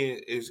he's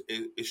saying is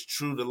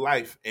true to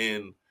life,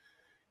 and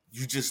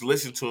you just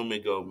listen to him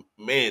and go,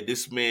 man,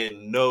 this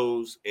man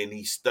knows and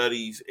he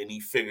studies and he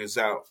figures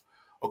out,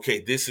 okay,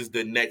 this is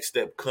the next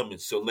step coming.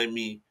 So let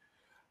me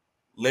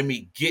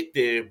get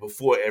there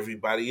before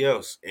everybody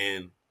else.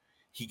 And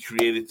he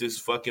created this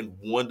fucking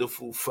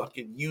wonderful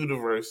fucking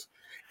universe,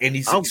 and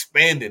he's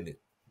expanding it.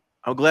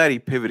 I'm glad he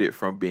pivoted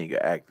from being an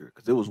actor,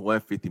 because it was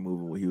 150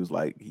 movie where he was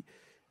like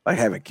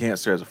having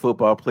cancer as a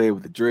football player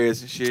with the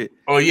dreads and shit.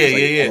 Oh yeah,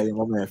 yeah. Hey,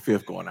 my man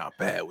Fifth going out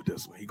bad with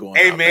this one. He going.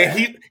 Hey out man,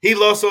 bad. he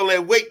lost all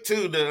that weight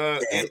too. In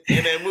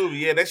that movie,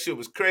 yeah, that shit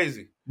was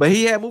crazy. But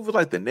he had movies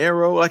like The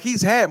Narrow. Like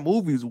he's had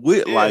movies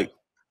with like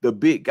the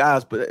big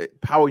guys.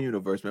 But Power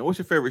Universe, man. What's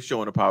your favorite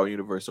show in the Power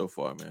Universe so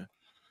far, man?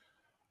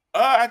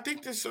 I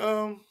think this.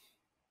 I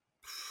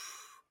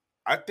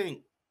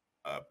think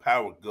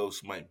Power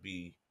Ghost might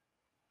be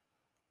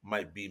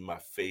my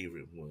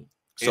favorite one.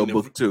 So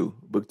book two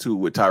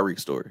with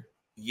Tariq's story.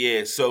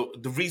 Yeah. So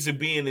the reason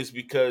being is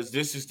because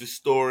this is the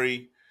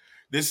story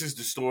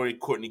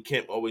Courtney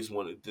Kemp always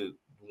wanted to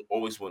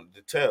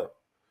tell.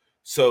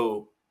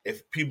 So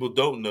if people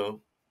don't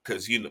know,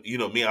 because you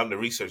know me, I'm the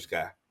research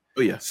guy.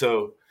 Oh yeah.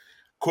 So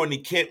Courtney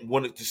Kemp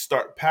wanted to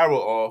start Power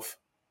off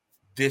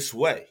this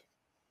way.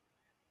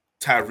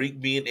 Tariq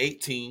being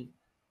 18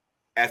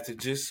 after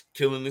just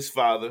killing his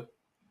father,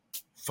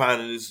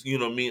 finding his,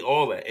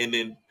 all that, and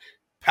then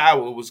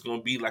Power was going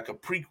to be like a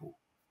prequel.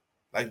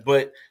 Like,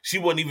 but she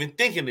wasn't even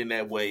thinking in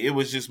that way. It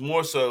was just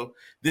more so,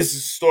 this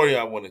is a story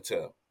I want to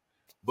tell.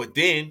 But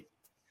then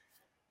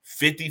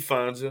 50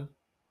 finds her,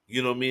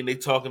 they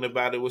talking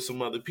about it with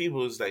some other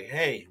people. It's like,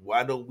 hey,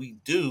 why don't we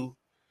do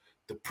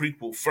the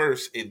prequel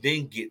first and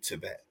then get to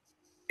that?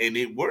 And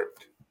it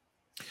worked.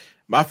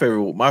 My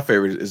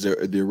favorite is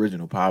the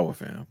original Power,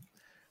 fam.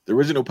 The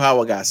original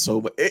Power got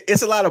so much.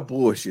 It's a lot of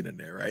bullshit in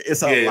there, right?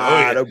 It's a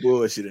lot of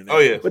bullshit in there. Oh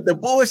yeah, but the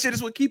bullshit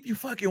is what keep you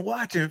fucking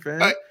watching, fam.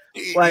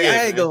 Like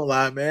I ain't gonna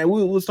lie, man.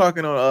 We was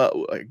talking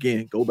on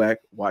again. Go back,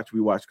 we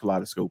watch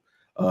Kaleidoscope,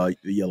 the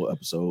yellow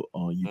episode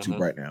on YouTube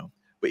right now.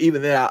 But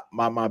even there,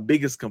 my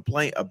biggest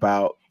complaint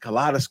about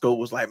Kaleidoscope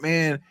was like,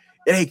 man,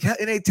 it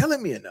ain't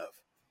telling me enough.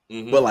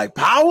 But like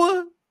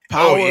Power,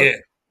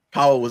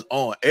 Power was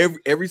on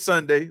every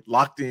Sunday,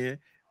 locked in.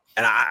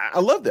 And I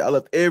loved it. I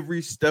loved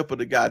every step of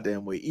the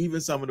goddamn way.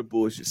 Even some of the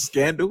bullshit.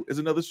 Scandal is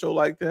another show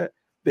like that.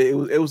 It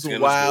was some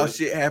wild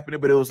shit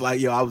happening, but it was like,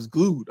 yo, I was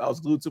glued. I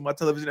was glued to my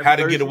television. How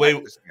to Get Away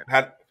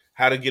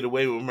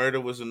with Murder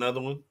was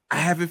another one. I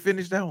haven't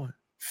finished that one.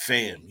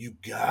 Fam, you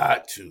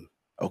got to.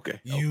 Okay.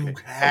 You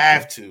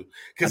have to.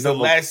 Because the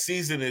last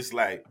season is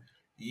like,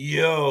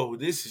 yo,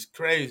 this is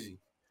crazy.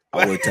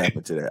 I will tap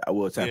into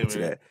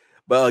that.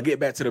 But get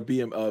back to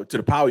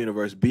the Power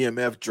Universe.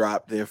 BMF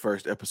dropped their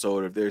first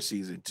episode of their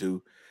season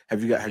 2.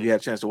 Have you had a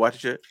chance to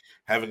watch it yet?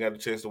 Haven't got a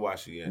chance to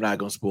watch it yet. I'm not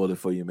gonna spoil it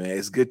for you, man.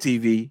 It's good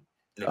TV.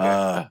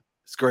 Okay.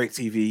 It's great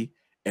TV.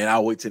 And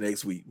I'll wait till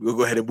next week. We'll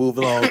go ahead and move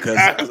along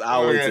because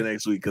I'll wait till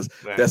next week because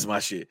that's my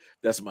shit.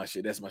 That's my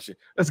shit.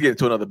 Let's get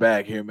into another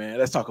bag here, man.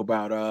 Let's talk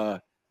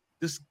about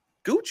this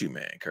Gucci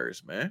Mane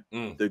curse, man.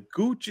 The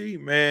Gucci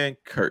Mane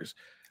curse.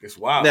 It's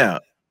wild. Now,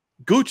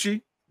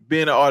 Gucci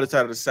being an artist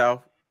out of the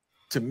South,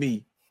 to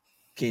me,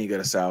 king of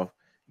the South,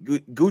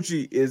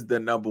 Gucci is the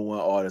number one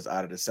artist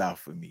out of the South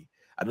for me.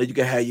 I know you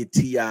can have your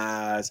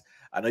T.I.s.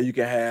 I know you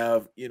can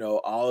have,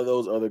 all of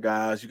those other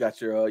guys. You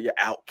got your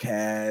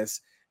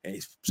Outkast,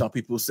 and some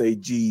people say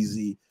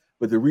Jeezy.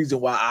 But the reason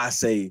why I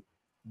say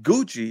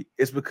Gucci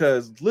is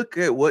because look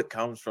at what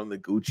comes from the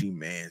Gucci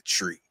Mane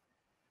tree.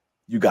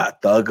 You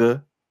got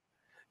Thugger.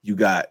 You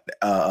got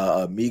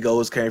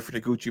Migos came from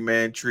the Gucci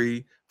Mane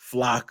tree.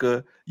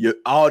 Flocka.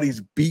 All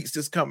these beats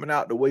that's coming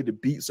out, the way the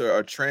beats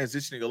are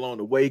transitioning along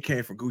the way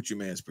came from Gucci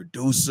Mane's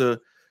producer.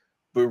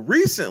 But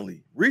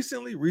recently, my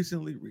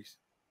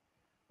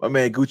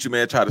man Gucci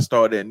Mane tried to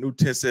start that new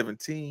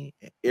 1017,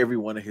 and every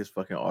one of his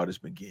fucking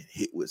artists been getting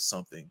hit with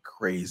something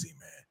crazy,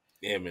 man.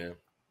 Yeah, man.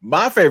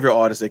 My favorite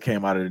artist that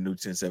came out of the new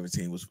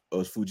 1017 was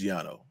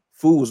Fujiano.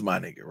 Fu was my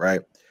nigga,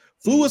 right?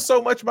 Fu was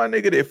so much my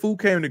nigga that Fu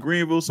came to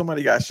Greenville.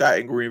 Somebody got shot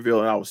in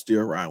Greenville, and I was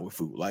still riding with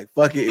Fu. Like,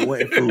 fuck it, it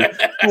went Fu.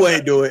 Fu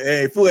ain't do it.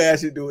 Hey, Fu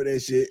actually doing that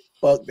shit.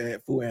 Fuck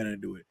that. Fu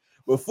ain't do it.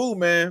 But Fu,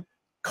 man,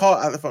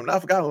 I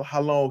forgot how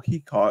long he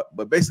caught,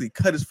 but basically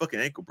cut his fucking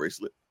ankle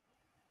bracelet.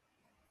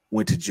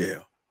 Went to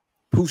jail.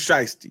 Pooh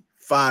Shiesty,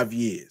 5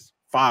 years,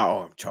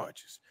 firearm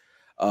charges.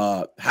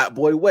 Hot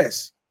Boy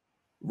West,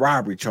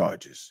 robbery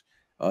charges.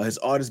 His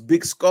artist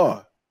Big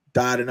Scar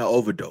died in an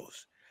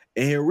overdose.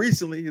 And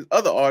recently, his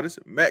other artist,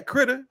 Matt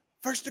Critter,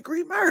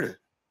 first-degree murder.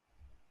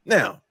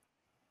 Now,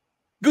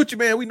 Gucci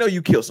Mane, we know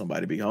you killed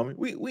somebody, big homie.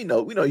 We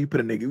know you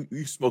put a nigga,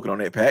 you smoking on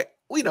that pack.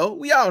 We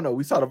all know.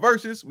 We saw the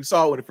verses. We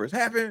saw it when it first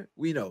happened.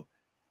 We know.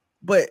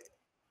 But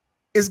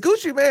is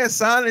Gucci Mane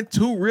signing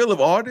too real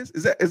of artists?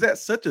 Is that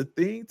such a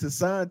thing to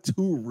sign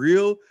too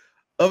real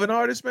of an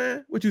artist,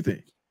 man? What you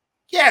think?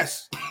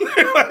 Yes.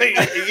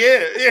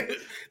 yeah.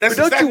 That's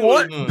don't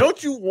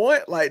you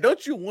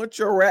want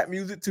your rap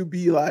music to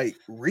be like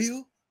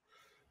real?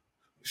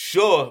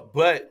 Sure,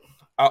 but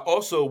I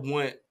also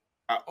want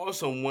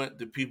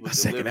the people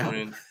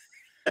delivering.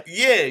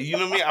 Yeah, you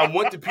know what I mean? I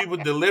want the people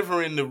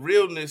delivering the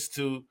realness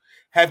to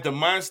have the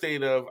mind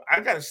state of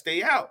I gotta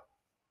stay out.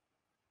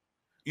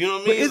 You know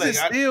what I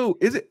mean?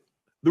 Is it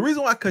the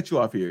reason why I cut you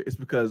off here is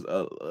because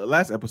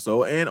last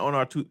episode and on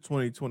our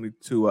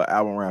 2022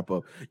 album wrap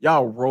up,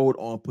 y'all rode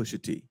on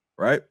Pusha T,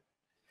 right?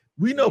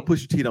 We know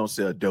Pusha T don't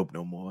sell dope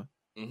no more,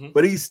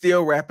 but he's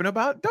still rapping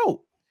about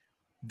dope.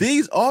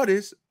 These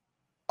artists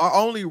are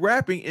only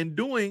rapping and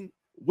doing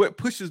what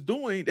Pusha's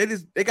doing.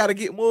 They got to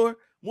get more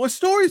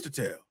stories to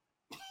tell.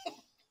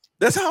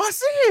 That's how I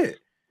see it.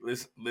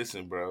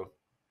 Listen, bro.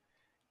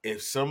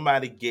 If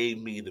somebody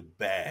gave me the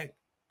bag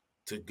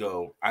to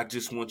go, I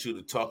just want you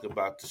to talk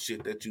about the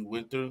shit that you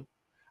went through.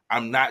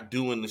 I'm not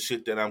doing the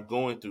shit that I'm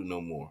going through no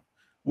more.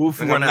 What if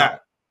you run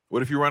out?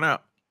 What if you run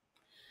out?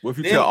 What if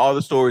you tell all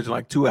the stories in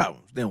like 2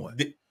 albums? Then what?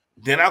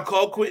 Then I'll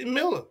call Quentin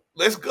Miller.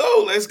 Let's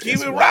go. Let's keep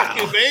it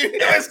rocking, baby.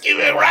 Let's keep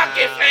it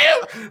rocking,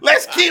 fam.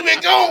 Let's keep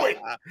it going.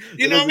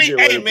 You know what I mean?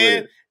 Hey,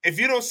 man, if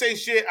you don't say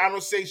shit, I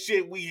don't say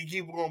shit. We can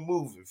keep on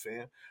moving,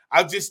 fam.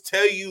 I'll just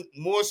tell you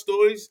more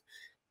stories.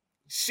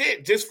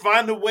 Shit, just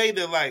find a way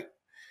to like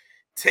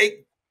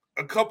take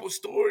a couple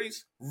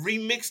stories,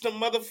 remix them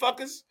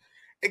motherfuckers,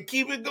 and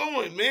keep it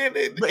going, man.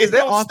 But is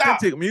that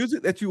authentic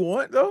music that you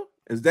want, though?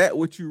 Is that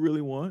what you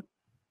really want?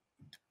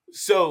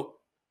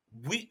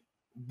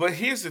 But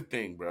here's the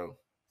thing, bro.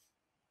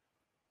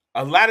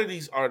 A lot of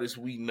these artists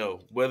we know,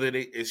 whether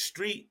it's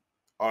street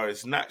or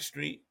it's not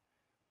street,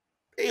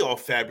 they all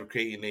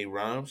fabricating their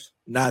rhymes.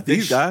 Not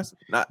these guys.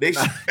 Not these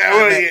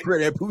guys.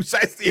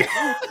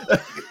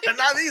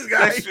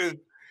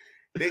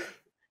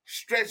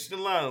 stretch the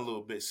line a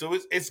little bit. So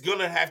it's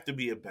gonna have to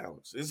be a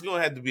balance. It's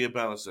gonna have to be a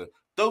balance.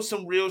 Throw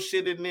some real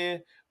shit in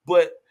there,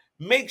 but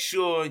make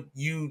sure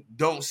you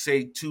don't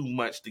say too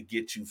much to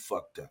get you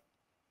fucked up.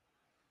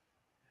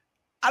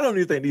 I don't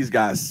even think these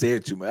guys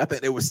said too much. I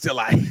think they were still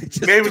out here.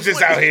 They were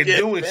just out here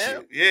doing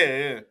shit.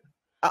 Yeah.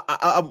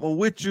 I'm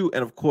with you,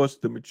 and of course,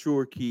 the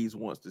mature Keys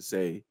wants to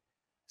say,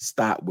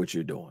 "Stop what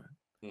you're doing."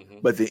 Mm-hmm.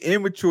 But the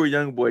immature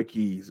young boy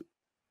Keys,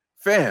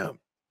 fam,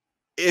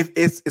 if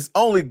it's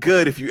only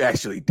good if you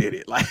actually did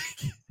it. Like,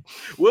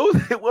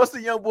 what's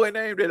the young boy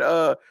name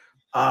that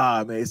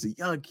man, it's a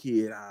young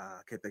kid. I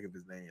can't think of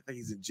his name. I think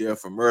he's in jail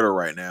for murder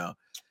right now.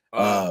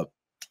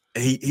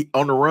 He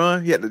on the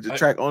run. He had the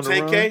track on the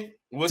run.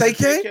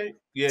 TK?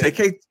 Yeah.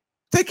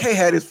 TK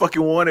had his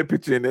fucking wanted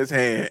picture in his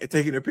hand and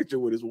taking a picture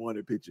with his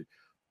wanted picture.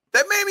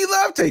 That made me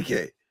love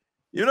TK.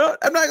 You know,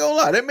 I'm not gonna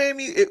lie. That made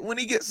me when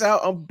he gets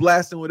out, I'm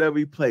blasting whatever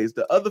he plays.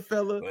 The other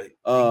fella,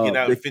 get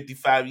out in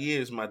 55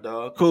 years, my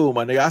dog. Cool,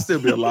 my nigga. I'll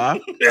still be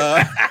alive.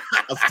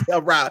 I'll still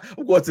around.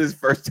 I'm going to his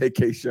first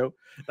TK show.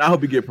 I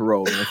hope he get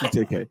parole, man. If he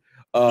TK.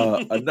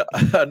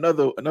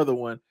 Another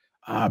one.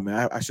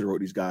 Man, I should have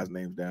wrote these guys'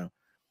 names down.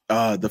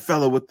 The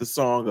fella with the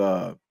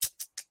song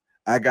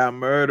I Got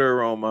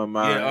Murder on My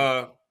Mind.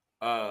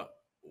 Yeah,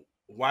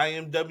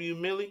 YMW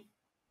Millie.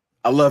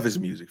 I love his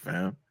music,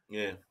 fam.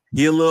 Yeah.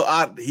 He a little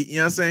odd. You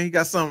know what I'm saying? He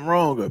got something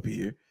wrong up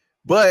here.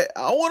 But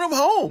I want him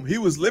home. He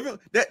was living.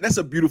 That's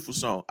a beautiful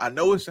song. I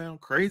know it sounds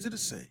crazy to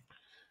say.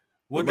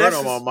 Well, Murder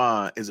on My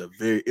Mind is a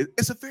very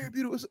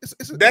beautiful.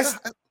 It's a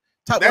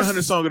top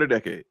 100 song of the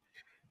decade.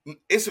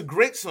 It's a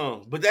great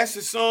song, but that's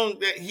a song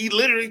that he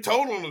literally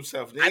told on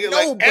himself. I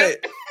know,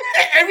 but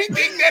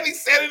everything that he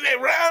said in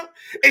that round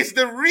is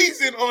the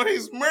reason on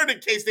his murder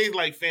case. They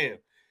like, fam,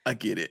 I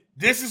get it.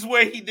 This is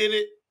where he did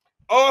it.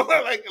 Oh,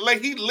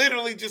 like he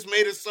literally just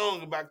made a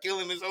song about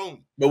killing his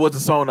own. But was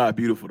the song not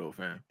beautiful though,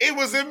 fam? It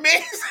was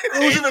amazing.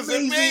 It was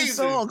an amazing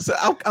song. So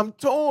I'm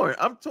torn.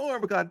 I'm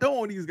torn because I don't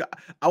want these guys.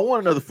 I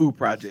want another food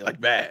project,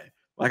 like bad.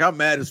 Like I'm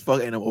mad as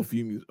fuck. Ain't no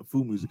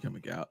food music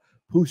coming out.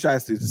 Pooh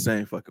Shiesty is the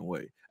same fucking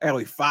way. I got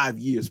like 5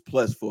 years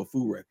plus for a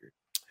food record.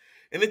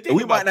 And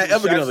we might not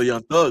ever get another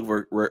Young Thug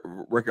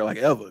record like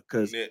ever,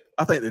 because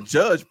I think the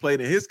Judge played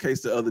in his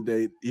case the other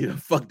day.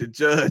 Fuck the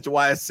Judge,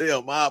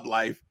 YSL Mob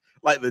Life,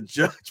 like the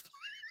Judge.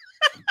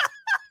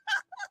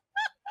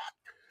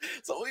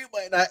 So we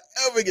might not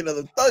ever get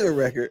another Thugger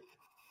record.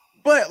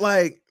 But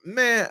like,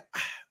 man,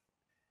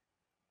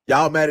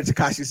 y'all mad at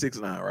Tekashi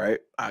 6ix9ine, right?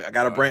 I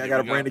gotta bring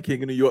the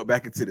King of New York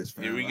back into this.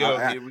 Fam. Here we go.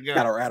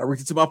 Gotta reach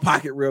into my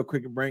pocket real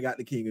quick and bring out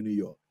the King of New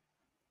York.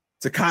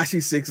 Tekashi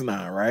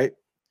 6ix9ine, right?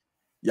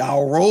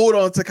 Y'all rolled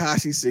on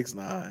Tekashi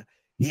 6ix9ine.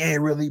 He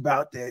ain't really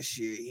about that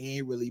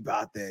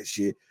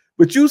shit.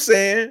 But you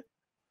saying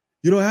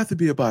you don't have to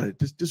be about it.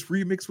 Just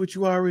remix what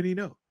you already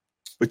know.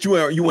 But you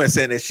weren't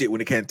saying that shit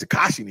when it came to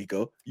Tekashi,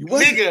 Nico. You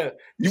wasn't. Nigga,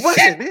 you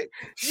wasn't, Nick.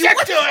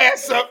 Shut your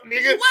ass up,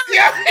 nigga.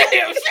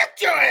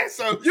 Shut your ass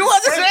up. You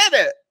wasn't saying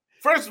that.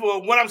 First of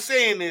all, what I'm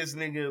saying is,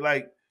 nigga,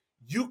 like,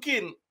 you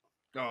can.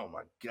 Oh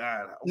my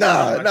God.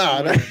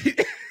 Nah.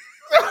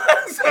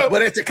 So,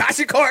 but if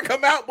Tekashi card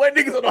come out, boy,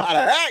 niggas don't know how to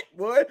act,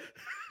 boy.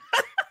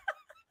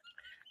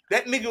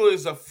 That nigga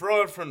is a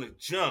fraud from the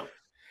jump.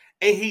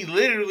 And he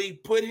literally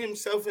put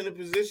himself in a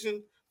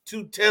position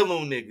to tell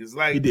on niggas.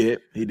 Like, he did.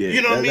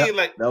 You know what I mean?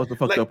 Like, that was the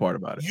fucked up part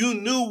about it. You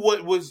knew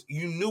what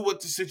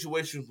the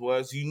situation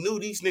was. You knew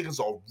these niggas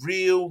are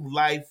real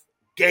life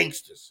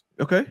gangsters.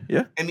 Okay,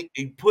 yeah. And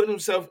he put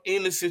himself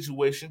in a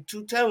situation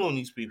to tell on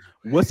these people.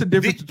 What's the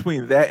difference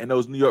between that and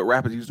those New York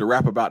rappers who used to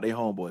rap about their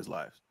homeboys'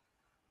 lives?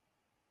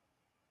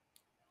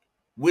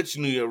 Which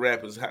New York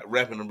rappers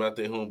rapping about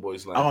their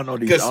homeboys' life? I don't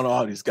know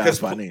all these guys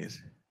by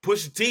names.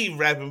 Pusha T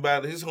rapping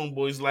about his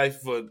homeboy's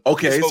life for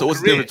okay. So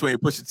what's the difference between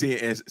Pusha T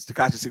and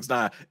Tekashi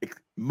 6ix9ine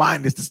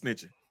minus the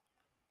snitching?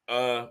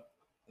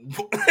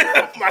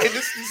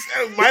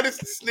 minus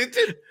the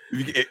snitching.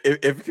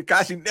 If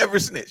Tekashi never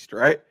snitched,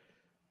 right?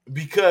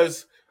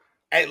 Because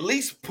at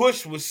least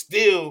Push was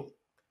still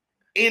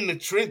in the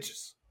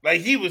trenches.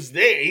 Like he was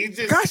there.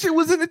 Tekashi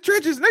was in the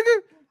trenches,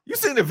 nigga. You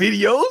seen the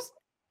videos?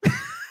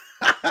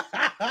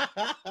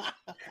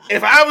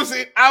 If I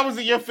was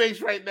in your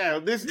face right now,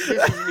 this is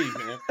me,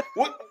 man.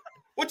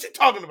 What you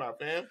talking about,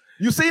 man?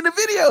 You seen the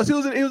videos? He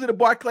was in the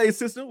Barclays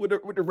system with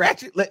the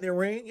ratchet, letting it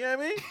ring. You know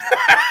what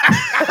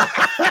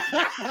I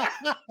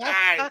mean? All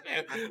right,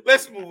 man.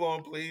 Let's move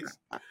on, please.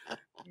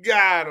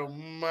 God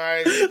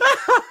almighty.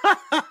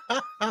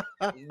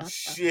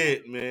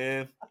 Shit,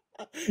 man.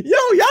 Yo,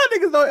 y'all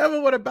niggas don't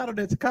ever want to battle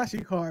that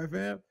Tekashi card,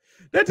 fam.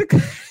 That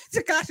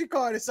Tekashi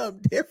card is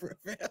something different,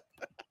 fam.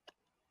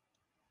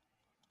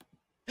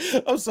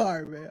 I'm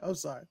sorry, man. I'm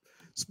sorry.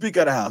 Speak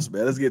of the house,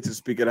 man. Let's get to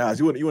speak of the house.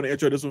 You want to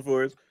intro this one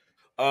for us?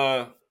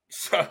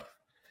 So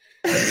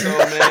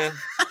man,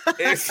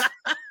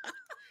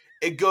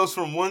 it goes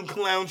from one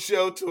clown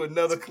show to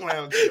another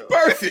clown show.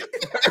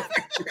 Perfect.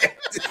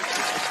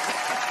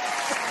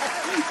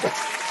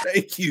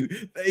 Thank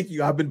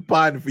you. I've been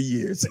buying for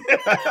years.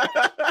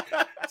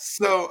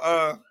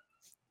 So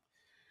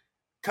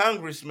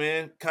Congress,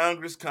 man,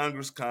 Congress,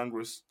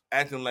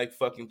 acting like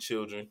fucking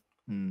children,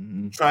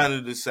 Mm-hmm. trying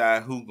to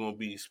decide who's gonna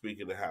be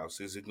Speaker of the House.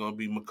 Is it gonna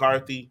be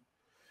McCarthy?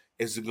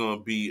 Is it gonna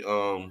be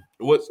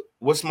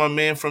what's my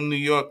man from New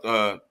York?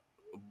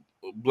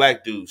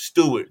 Black dude,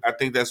 Stewart. I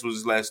think that's what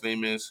his last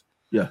name is.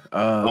 Yeah,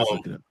 let's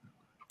look it up.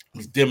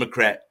 He's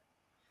Democrat.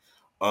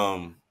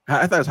 I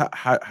thought it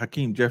was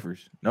Hakeem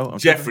Jeffries. No,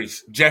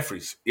 Jeffries.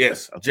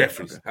 Yes, okay,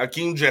 Jeffries. Okay.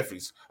 Hakeem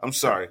Jeffries. I'm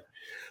sorry,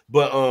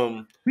 but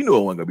we knew it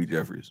wasn't gonna be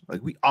Jeffries.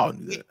 Like we all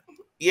knew that.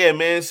 Yeah,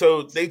 man.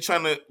 So they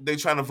trying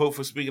to vote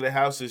for Speaker of the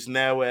House. Is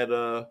now at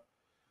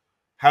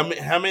how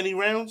many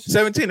rounds?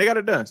 17. They got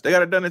it done. They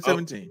got it done at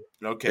 17.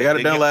 Okay, they got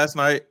it done last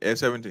night at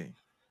 17.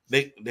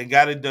 They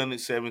got it done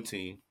at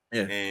 17.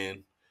 Yeah,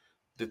 and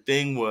the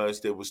thing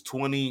was there was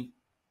 20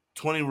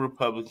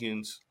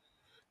 Republicans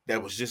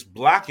that was just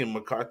blocking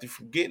McCarthy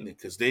from getting it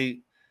because they,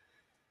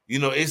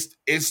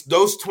 it's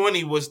those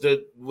 20 was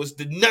the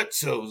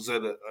nutsos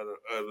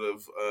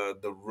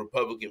of the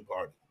Republican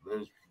Party.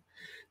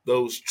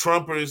 Those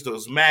Trumpers,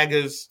 those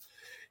MAGAs,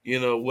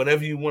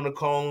 whatever you want to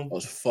call them.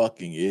 Those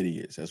fucking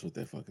idiots. That's what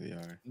they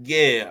are.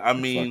 Yeah, I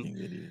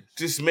mean,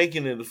 just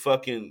making it a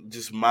fucking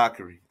just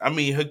mockery. I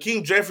mean,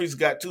 Hakeem Jeffries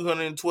got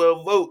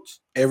 212 votes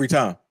every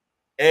time.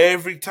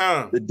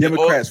 The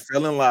Democrats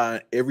fell in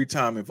line every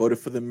time and voted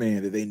for the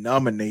man that they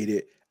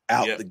nominated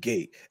out the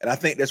gate. And I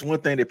think that's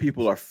one thing that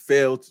people are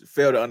fail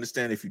to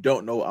understand. If you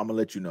don't know, I'm gonna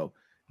let you know.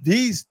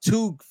 These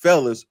two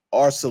fellas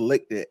are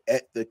selected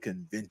at the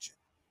convention.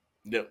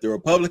 Yep. The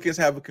Republicans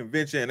have a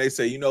convention and they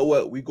say, you know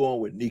what? We going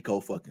with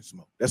Nico fucking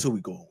Smoke. That's who we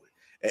going with.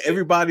 And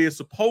everybody is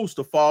supposed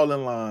to fall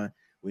in line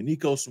with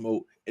Nico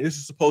Smoke. And this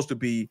is supposed to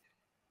be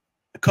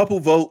a couple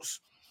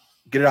votes,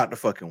 get it out the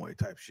fucking way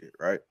type shit,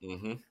 right?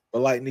 Mm-hmm. But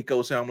like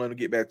Nico said, I'm going to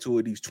get back to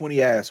it. These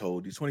 20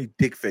 assholes, these 20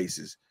 dick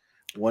faces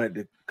wanted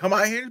to come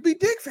out here and be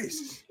dick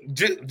faces.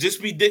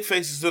 Just be dick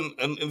faces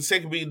and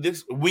second be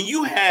this. When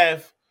you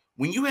have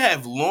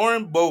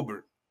Lauren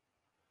Boebert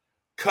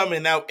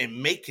coming out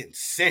and making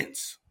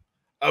sense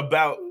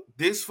about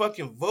this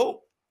fucking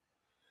vote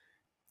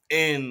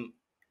and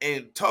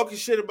talking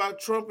shit about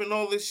Trump and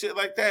all this shit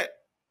like that,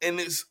 and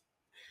it's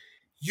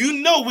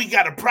we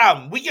got a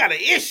problem, we got an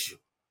issue.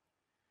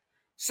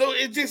 So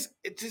it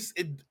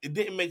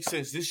didn't make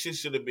sense. This shit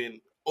should have been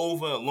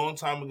over a long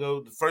time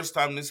ago. The first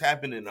time this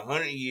happened in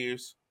 100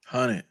 years.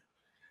 100.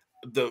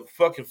 The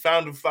fucking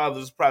founding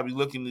fathers probably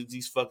looking at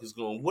these fuckers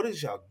going, what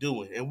is y'all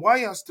doing? And why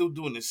y'all still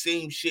doing the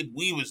same shit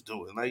we was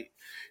doing? Like,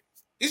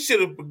 it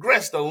should have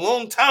progressed a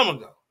long time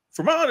ago.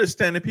 From my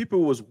understanding,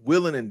 people was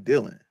willing and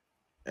dealing.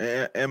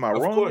 Am I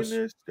wrong in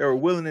this? They were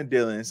willing and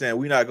dealing and saying,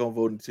 we're not going to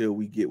vote until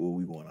we get what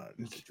we want out of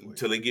this situation.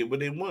 Until they get what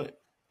they want.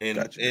 And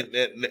gotcha.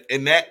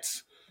 and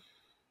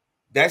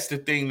that's the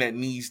thing that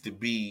needs to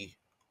be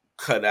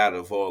cut out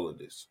of all of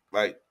this.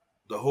 Like,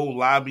 the whole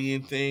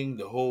lobbying thing,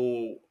 the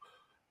whole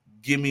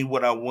give me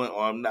what I want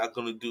or I'm not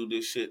going to do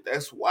this shit.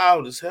 That's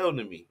wild as hell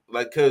to me.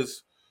 Like,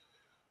 because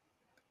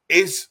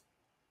it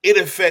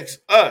affects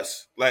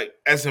us, like,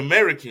 as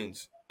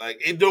Americans.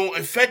 Like, it don't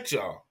affect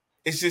y'all.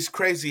 It's just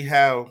crazy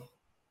how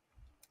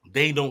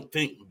they don't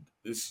think.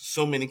 There's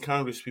so many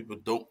Congress people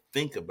don't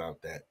think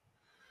about that.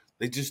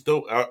 They just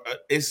don't.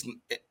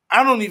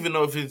 I don't even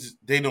know if it's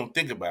they don't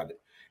think about it.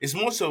 It's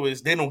more so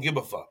is they don't give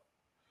a fuck.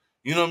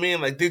 You know what I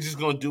mean? Like, they're just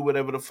gonna do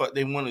whatever the fuck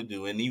they want to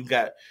do. And you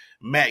got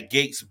Matt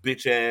Gaetz,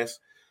 bitch ass.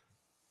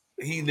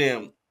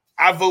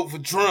 I vote for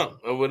Trump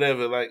or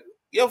whatever. Like,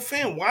 yo,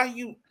 fam, why are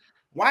you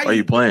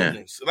playing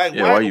this? Like,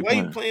 why are you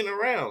playing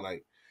around?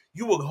 Like,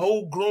 you a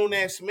whole grown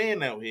ass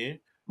man out here.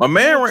 My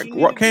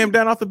man came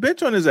down off the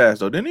bench on his ass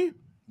though, didn't he?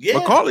 Yeah.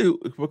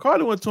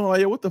 McCarthy went to him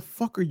like, yo, what the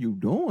fuck are you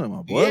doing,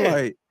 my boy? Yeah.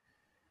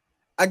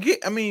 Like,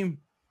 I mean,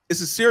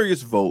 it's a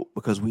serious vote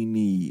because we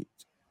need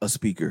a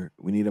speaker,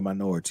 we need a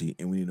minority,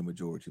 and we need a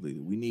majority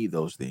leader. We need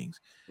those things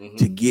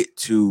to get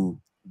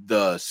to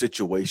the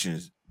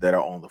situations that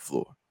are on the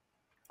floor.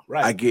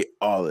 Right. I get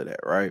all of that,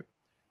 right?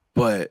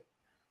 But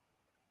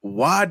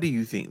why do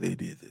you think they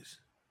did this?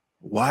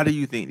 Why do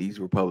you think these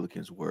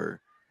Republicans were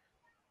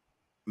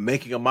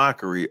making a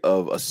mockery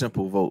of a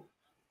simple vote?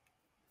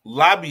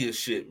 Lobbyist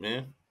shit,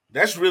 man.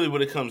 That's really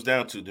what it comes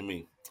down to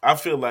me. I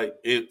feel like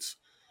it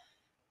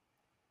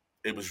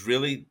was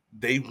really,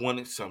 they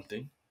wanted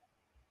something.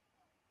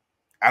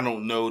 I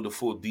don't know the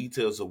full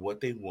details of what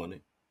they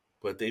wanted,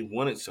 but they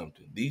wanted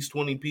something. These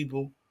 20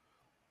 people,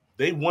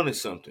 they wanted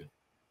something.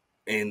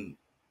 And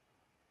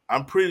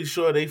I'm pretty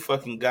sure they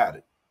fucking got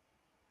it.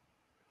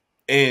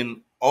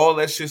 And all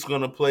that shit's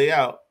going to play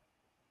out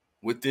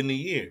within a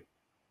year.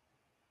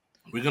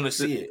 We're going to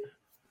see it.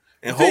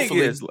 And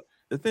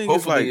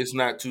hopefully it's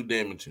not too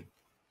damaging.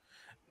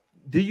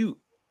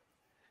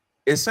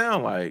 It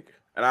sounds like,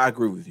 and I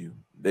agree with you,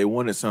 they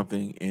wanted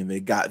something and they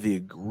got the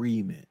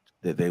agreement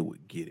that they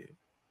would get it.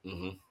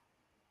 Mm-hmm.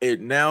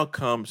 It now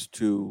comes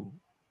to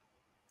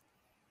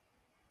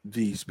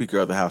the Speaker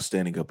of the House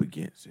standing up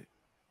against it.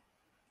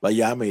 Like,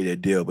 yeah, I made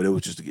that deal, but it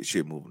was just to get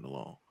shit moving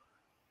along.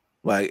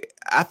 Like,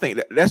 I think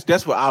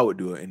that's what I would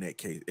do in that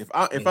case. If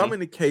I'm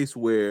in a case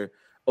where,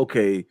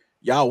 okay,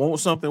 Y'all want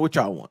something? What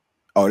y'all want?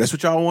 Oh, that's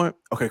what y'all want?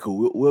 Okay,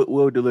 cool.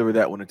 We'll deliver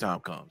that when the time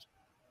comes.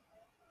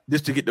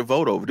 Just to get the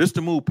vote over, just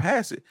to move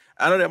past it.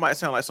 I know that might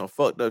sound like some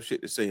fucked up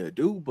shit to say or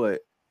do,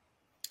 but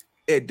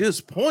at this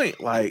point,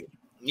 like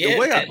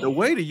the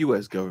way the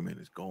U.S. government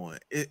is going,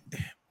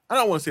 I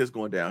don't want to say it's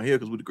going downhill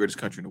because we're the greatest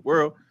country in the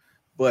world,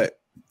 but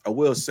I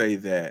will say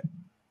that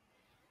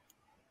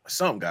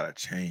something gotta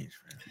change,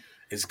 man.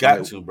 It's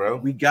got to, bro.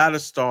 We gotta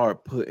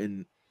start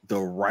putting the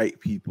right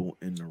people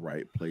in the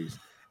right place.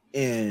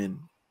 And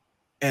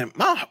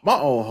my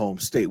own home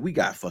state, we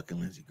got fucking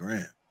Lindsey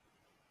Graham.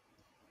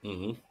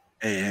 Mm-hmm.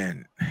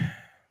 And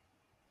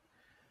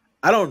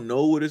I don't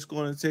know what it's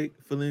going to take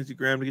for Lindsey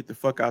Graham to get the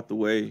fuck out the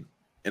way.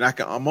 And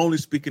I'm only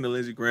speaking to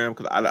Lindsey Graham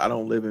because I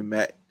don't live in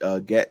Matt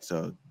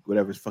Gaetz,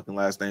 whatever his fucking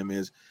last name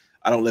is.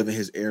 I don't live in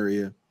his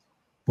area.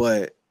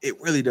 But it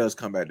really does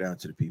come back down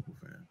to the people,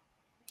 fam.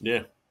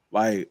 Yeah.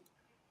 Like,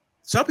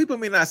 some people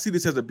may not see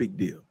this as a big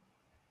deal.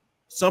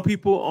 Some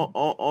people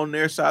on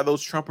their side,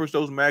 those Trumpers,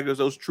 those MAGAs,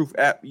 those Truth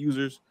app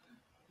users,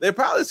 they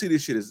probably see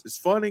this shit as it's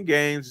fun and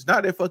games. It's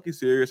not that fucking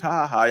serious.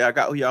 Ha ha. Y'all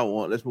got who y'all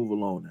want. Let's move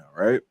along now,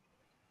 right?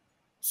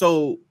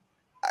 So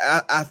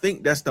I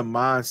think that's the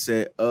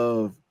mindset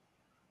of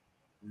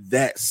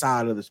that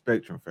side of the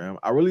spectrum, fam.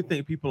 I really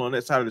think people on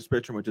that side of the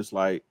spectrum are just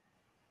like,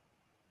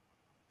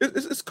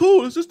 it's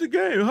cool. It's just a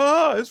game.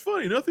 Ha, it's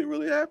funny. Nothing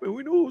really happened.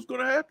 We knew it was going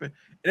to happen.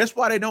 And that's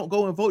why they don't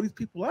go and vote these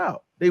people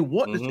out. They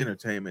want this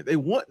entertainment. They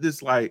want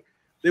this, like,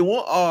 they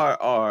want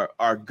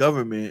our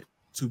government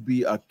to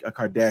be a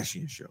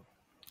Kardashian show.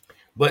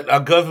 But our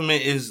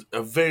government is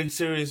a very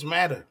serious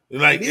matter.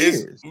 Like,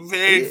 it's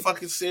very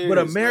fucking serious. But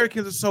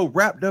Americans are so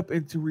wrapped up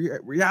into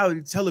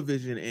reality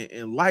television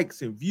and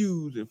likes and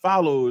views and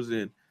follows.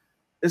 And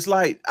it's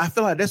like, I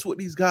feel like that's what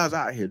these guys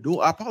out here do.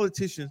 Our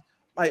politicians,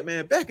 like,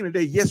 man, back in the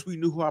day, yes, we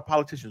knew who our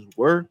politicians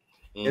were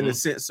in the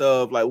sense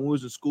of, like, when we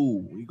was in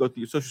school, when you go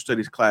through your social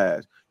studies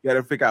class, you got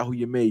to figure out who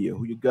your mayor,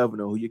 who your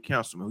governor, who your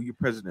councilman, who your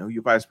president, who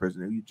your vice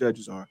president, who your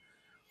judges are.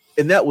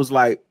 And that was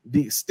like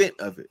the extent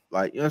of it.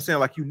 Like, you know what I'm saying?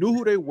 Like, you knew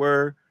who they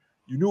were,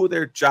 you knew what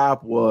their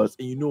job was,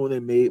 and you knew when they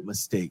made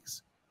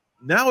mistakes.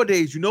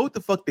 Nowadays, you know what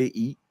the fuck they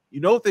eat,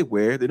 you know what they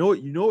wear,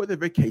 you know what they're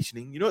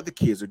vacationing, you know what the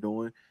kids are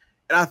doing.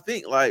 And I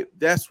think, like,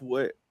 that's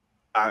what,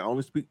 I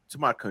only speak to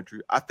my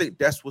country, I think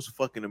that's what's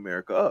fucking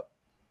America up.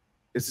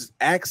 It's just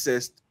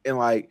access, and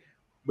like,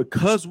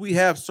 because we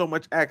have so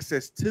much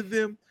access to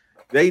them,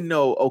 they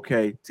know,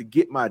 okay, to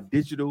get my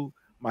digital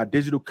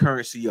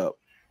currency up,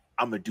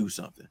 I'm gonna do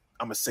something.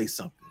 I'm gonna say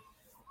something,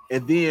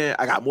 and then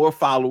I got more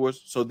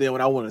followers. So then,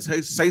 when I want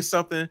to say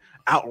something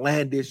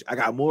outlandish, I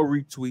got more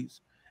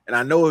retweets. And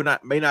I know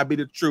it may not be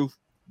the truth,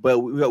 but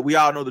we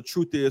all know the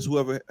truth is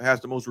whoever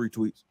has the most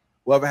retweets,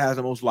 whoever has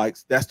the most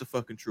likes, that's the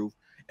fucking truth,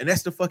 and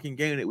that's the fucking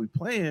game that we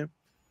playing.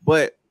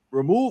 But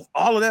remove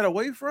all of that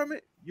away from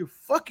it, you're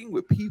fucking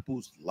with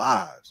people's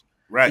lives,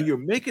 right? And you're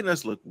making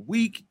us look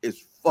weak as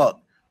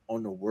fuck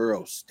on the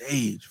world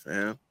stage,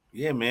 fam.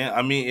 Yeah, man.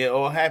 I mean, it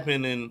all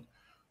happened in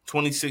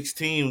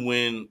 2016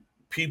 when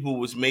people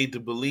was made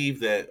to believe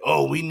that,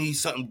 oh, we need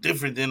something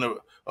different than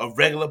a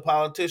regular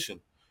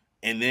politician,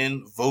 and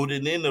then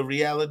voted in a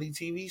reality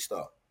TV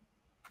star.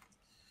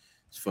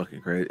 It's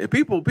fucking crazy. And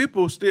people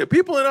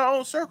in our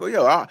own circle,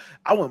 yo, I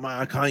wouldn't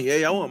mind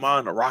Kanye, I wouldn't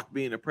mind The Rock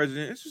being the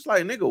president. It's just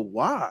like, nigga,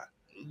 why?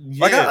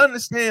 Yeah. Like, I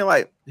understand,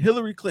 like,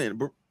 Hillary Clinton,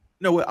 but you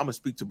know what? I'm gonna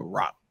speak to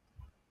Barack,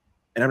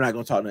 and I'm not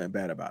gonna talk nothing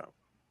bad about him.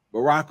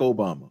 Barack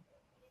Obama.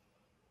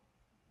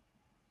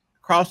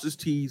 Crossed his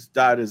T's,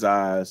 dotted his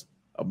I's,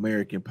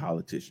 American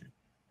politician.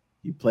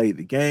 He played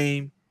the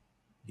game.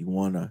 He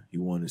won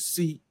a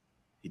seat.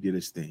 He did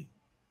his thing.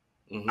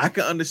 I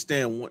can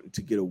understand wanting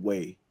to get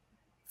away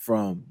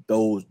from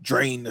those,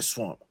 drain the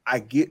swamp. I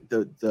get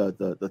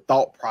the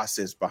thought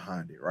process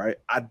behind it, right?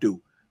 I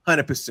do.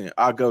 100%.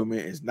 Our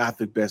government is not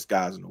the best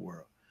guys in the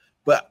world.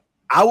 But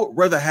I would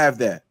rather have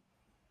that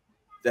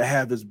than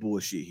have this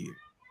bullshit here.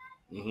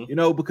 You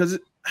know, because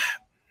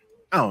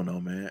I don't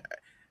know, man.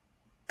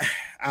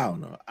 I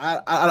don't know.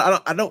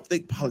 I don't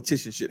think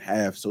politicians should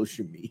have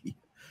social media.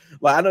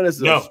 Like, I know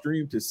that's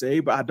extreme to say,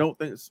 but I don't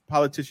think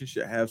politicians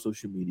should have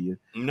social media.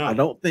 No. I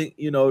don't think,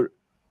 you know,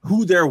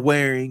 who they're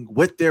wearing,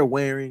 what they're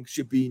wearing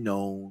should be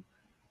known.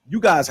 You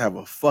guys have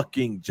a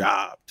fucking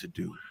job to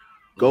do.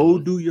 Go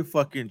do your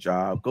fucking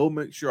job. Go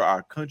make sure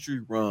our country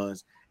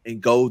runs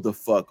and go the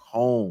fuck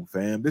home,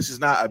 fam. This is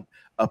not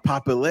a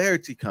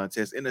popularity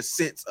contest in a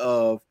sense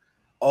of,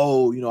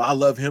 oh, you know, I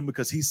love him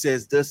because he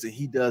says this and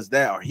he does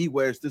that, or he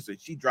wears this and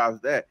she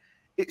drives that.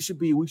 It should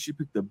be, we should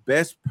pick the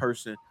best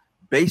person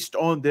based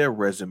on their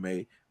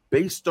resume,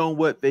 based on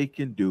what they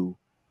can do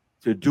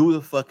to do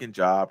the fucking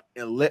job,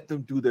 and let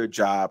them do their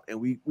job. And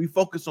we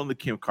focus on the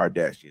Kim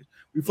Kardashians.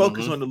 We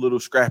focus on the little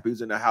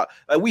scrappies in the house.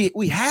 Like,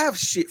 we have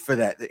shit for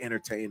that to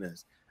entertain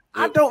us.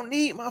 Yep. I don't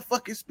need my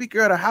fucking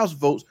Speaker of the House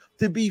votes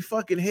to be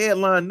fucking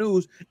headline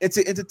news and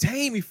to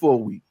entertain me for a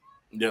week.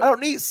 Yep. I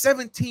don't need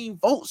 17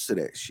 votes to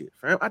that shit,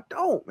 fam. I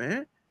don't,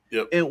 man.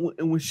 Yep.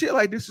 And when shit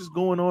like this is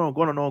going on,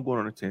 going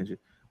on a tangent.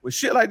 When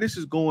shit like this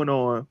is going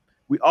on,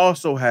 we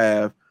also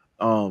have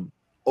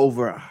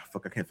over.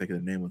 Fuck, I can't think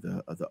of the name of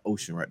the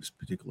ocean right this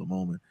particular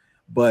moment.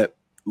 But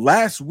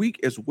last week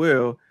as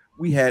well,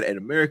 we had an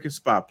American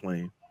spy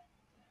plane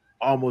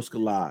almost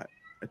collide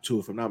to,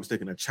 if I'm not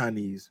mistaken, a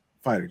Chinese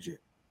fighter jet.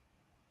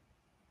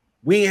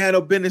 We ain't had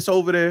no business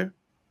over there.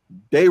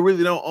 They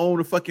really don't own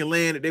the fucking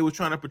land that they were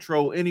trying to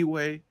patrol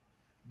anyway.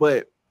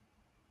 But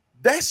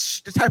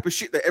that's the type of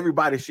shit that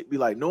everybody should be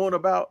like knowing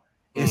about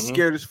and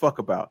scared as fuck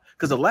about.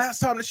 Because the last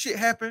time the shit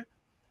happened,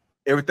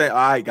 everything, all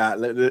right,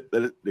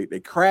 they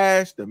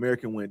crashed. The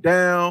American went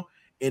down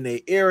in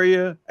the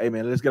area. Hey,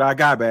 man, let's get our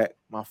guy back.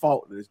 My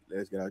fault.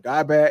 Let's get our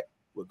guy back.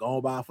 We're going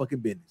about our fucking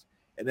business.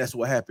 And that's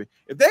what happened.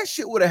 If that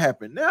shit would have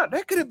happened now,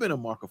 that could have been a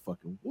mark of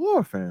fucking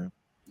war, fam.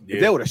 Yeah.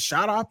 If they would have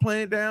shot our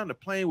plane down, the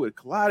plane would have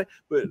collided.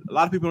 But a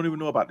lot of people don't even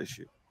know about this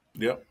shit.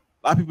 Yep.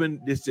 A lot of people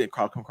just didn't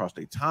come across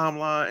their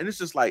timeline. And it's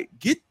just like,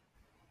 get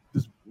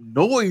this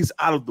noise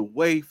out of the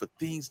way for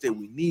things that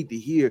we need to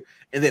hear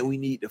and that we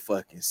need to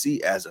fucking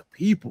see as a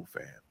people,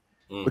 fam.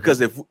 Mm-hmm.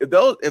 Because if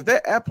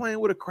that airplane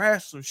would have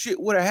crashed, some shit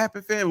would have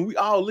happened, fam, and we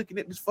all looking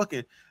at this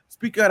fucking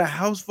speaker at a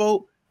house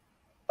vote,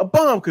 a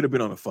bomb could have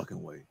been on the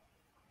fucking way.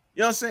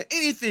 You know what I'm saying?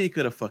 Anything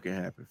could have fucking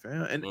happened,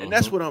 fam. And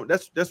that's what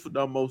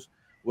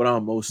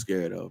I'm most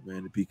scared of,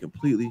 man, to be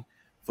completely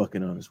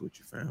fucking honest with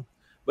you, fam.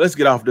 But let's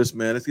get off this,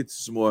 man. Let's get to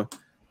some more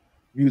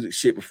music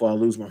shit before I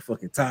lose my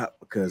fucking top,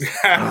 because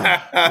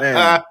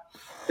man,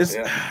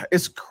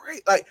 it's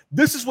great. Like,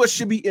 this is what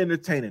should be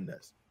entertaining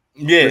us.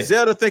 Yeah,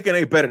 Griselda thinking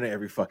they better than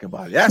every fucking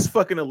body. That's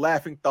fucking a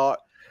laughing thought,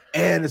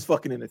 and it's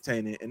fucking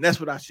entertaining. And that's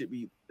what I should be,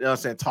 you know what I'm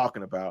saying,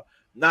 talking about.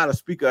 Not a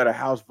speaker at a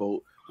house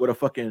vote with a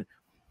fucking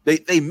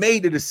they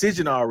made the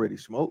decision already,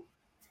 Smoke.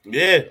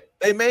 Yeah.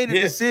 They made a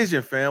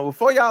decision, fam.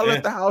 Before y'all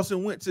left the house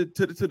and went to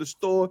the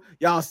store,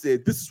 y'all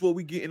said, this is what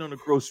we getting on the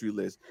grocery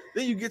list.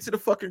 Then you get to the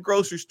fucking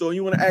grocery store and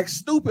you want to act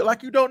stupid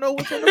like you don't know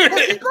what's on the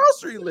fucking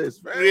grocery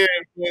list, man.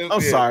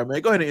 I'm sorry, man.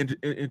 Go ahead and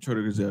intro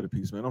the Griselda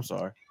piece, man. I'm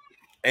sorry.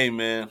 Hey,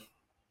 man.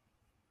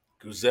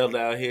 Griselda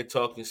out here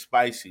talking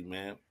spicy,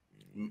 man.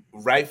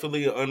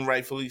 Rightfully or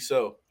unrightfully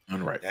so.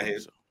 Unrightfully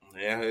so.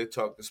 Yeah, here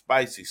talking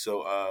spicy.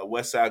 So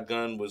Westside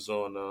Gunn was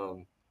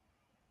on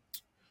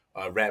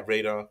Rap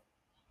Radar.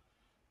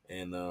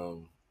 And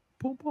boom,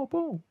 boom,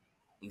 boom.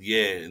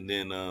 Yeah, and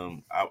then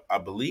I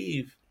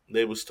believe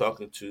they was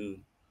talking to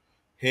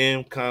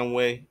him,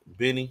 Conway,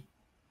 Benny,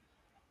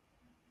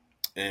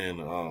 and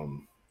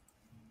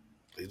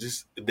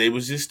they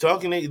was just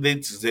talking.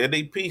 They said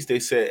their piece. They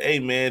said, "Hey,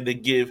 man, they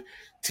give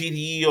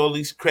TDE all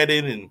this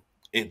credit and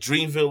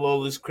Dreamville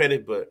all this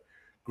credit, but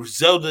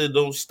Griselda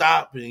don't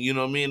stop." And you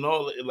know what I mean?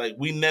 All like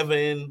we never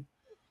in.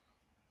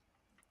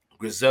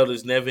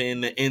 Griselda's never in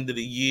the end of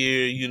the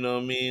year, you know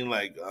what I mean?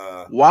 Like,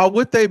 why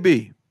would they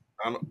be?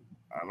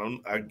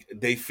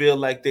 They feel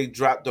like they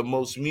dropped the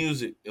most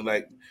music, and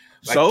like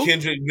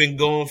Kendrick been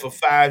going for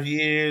 5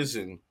 years,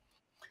 and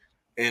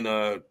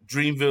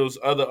Dreamville's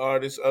other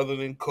artists other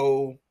than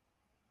Cole,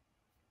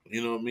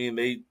 you know what I mean?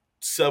 They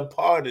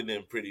subparted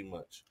them pretty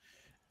much.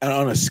 And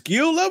on a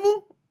skill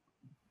level,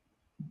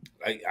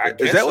 I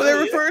guess is that what they're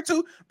referring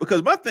to?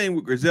 Because my thing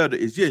with Griselda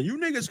is, you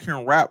niggas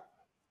can rap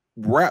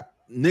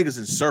niggas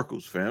in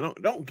circles, fam.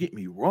 Don't get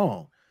me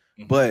wrong,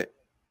 but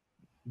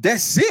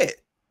that's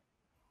it.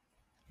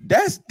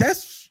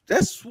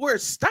 That's where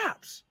it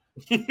stops.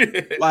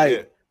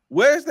 Like,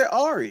 where's their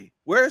Ari?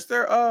 Where's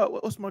their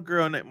what's my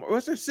girl name?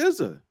 Where's their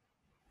SZA?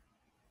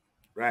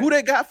 Right. Who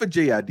they got for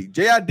JID?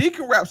 JID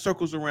can rap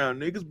circles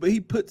around niggas, but he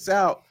puts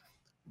out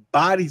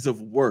bodies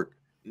of work,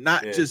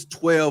 not just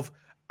 12.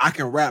 I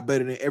can rap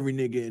better than every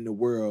nigga in the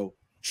world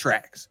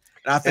tracks.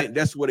 And I think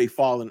that's where they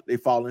falling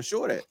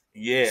short at.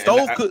 Yeah,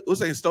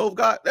 Stove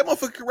got that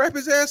motherfucker can rap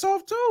his ass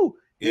off too.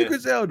 Yeah,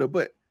 Griselda,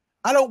 but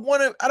I don't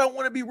want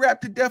to be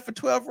rapped to death for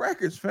 12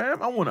 records,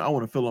 fam. I want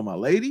to fill on my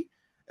lady.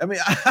 I mean,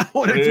 I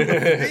want to do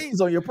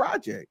things on your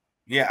project.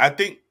 Yeah, I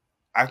think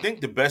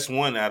the best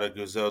one out of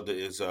Griselda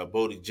is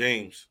Bodie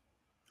James.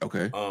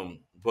 Okay.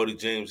 Bodie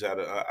James out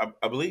of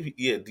I believe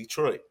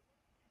Detroit.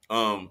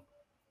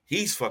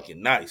 He's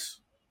fucking nice,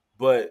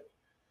 but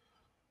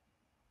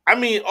I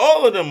mean,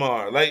 all of them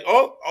are like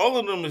all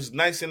of them is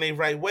nice in their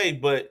right way.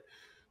 But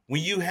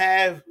when you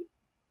have,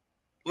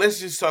 let's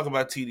just talk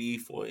about TDE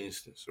for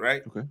instance,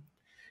 right? Okay.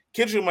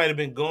 Kendrick might have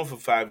been gone for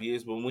 5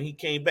 years, but when he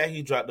came back,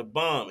 he dropped a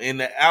bomb. And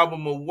the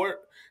album of work,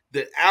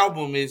 the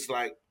album is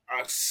like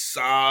a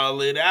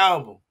solid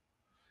album.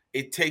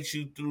 It takes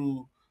you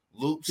through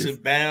loops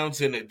and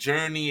bounds and a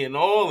journey and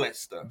all that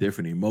stuff.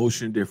 Different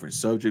emotion, different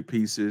subject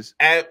pieces.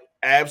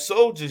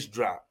 Ab-Soul just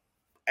dropped.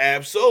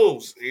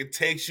 Ab-Souls. It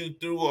takes you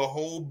through a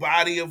whole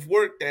body of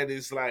work that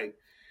is like,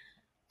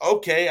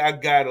 okay, I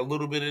got a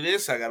little bit of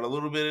this, I got a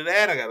little bit of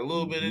that, I got a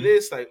little bit of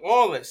this, like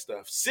all that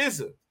stuff.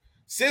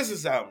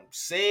 SZA's album,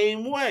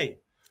 same way.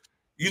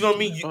 You know what I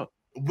mean?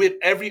 With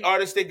every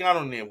artist they got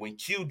on there, when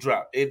Q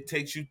dropped, it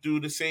takes you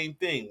through the same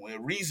thing.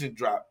 When Reason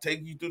dropped,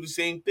 take you through the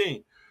same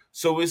thing.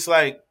 So it's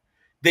like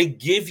they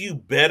give you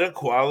better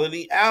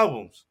quality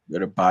albums.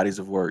 Better bodies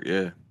of work,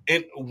 yeah.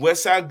 And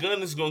Westside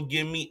Gunn is going to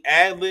give me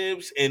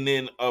ad-libs and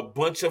then a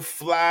bunch of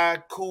fly,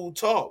 cool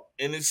talk.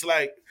 And it's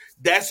like,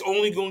 that's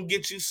only gonna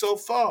get you so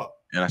far.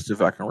 And I still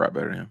feel I can rap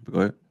better than him. But go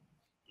ahead.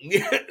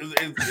 Yeah,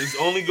 it's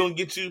only gonna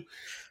get you.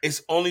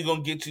 It's only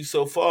gonna get you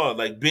so far.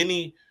 Like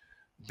Benny,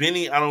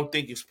 I don't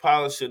think is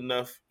polished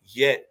enough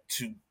yet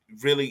to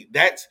really.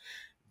 That's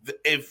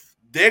if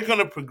they're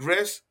gonna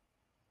progress,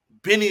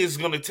 Benny is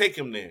gonna take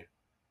him there.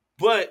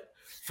 But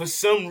for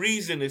some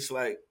reason, it's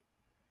like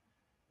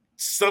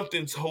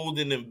something's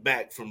holding him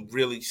back from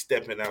really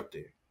stepping out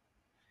there.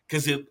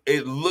 Because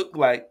it looked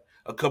like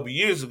a couple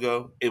years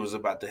ago it was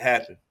about to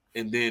happen,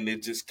 and then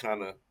it just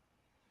kind of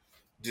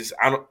just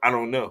I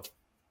don't know.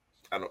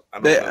 I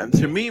don't know.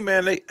 To me,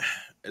 man, they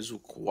as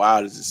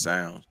wild as it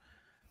sounds,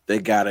 they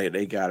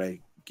gotta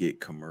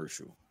get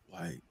commercial.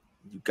 Like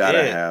you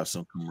gotta have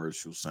some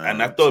commercial sound.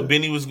 And I thought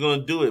Benny was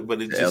gonna do it,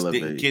 but it just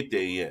didn't get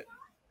there yet.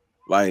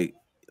 Like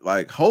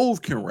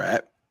Hove can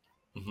rap,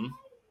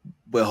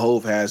 but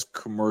Hove has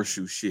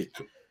commercial shit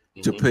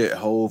to put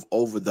Hove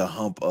over the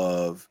hump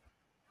of,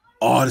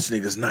 oh, this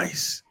nigga's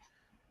nice.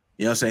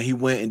 You know what I'm saying? He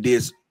went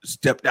and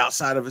stepped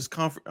outside of his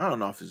comfort. I don't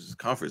know if it's his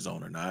comfort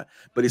zone or not,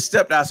 but he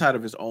stepped outside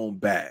of his own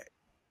bag.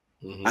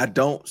 I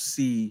don't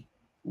see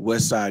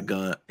Westside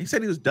Gunn. He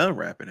said he was done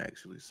rapping,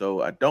 actually.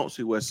 So I don't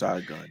see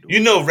Westside Gunn doing You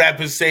know,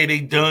 rappers say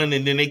they done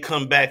and then they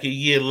come back a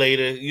year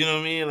later. You know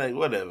what I mean? Like,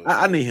 whatever.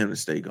 I need him to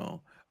stay gone.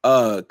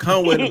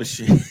 Conway the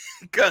Machine.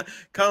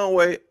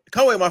 Conway,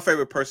 my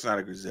favorite person out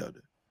of Griselda.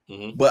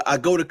 But I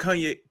go to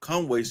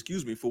Conway,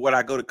 excuse me, for what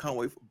I go to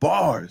Conway for.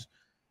 Bars.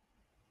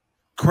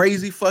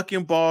 Crazy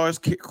fucking bars,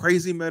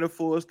 crazy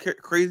metaphors,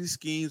 crazy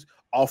schemes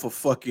off of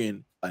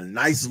fucking a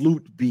nice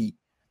loot beat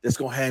that's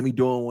gonna have me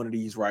doing one of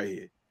these right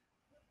here.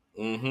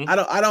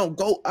 I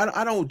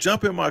don't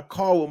jump in my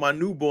car with my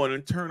newborn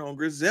and turn on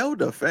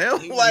Griselda,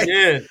 fam. Like,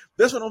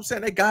 that's what I'm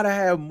saying. They gotta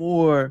have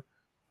more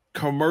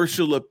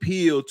commercial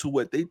appeal to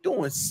what they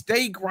doing.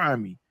 Stay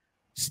grimy,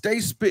 stay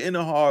spitting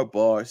the hard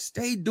bars,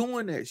 stay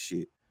doing that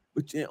shit.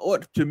 Which in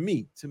order to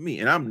me,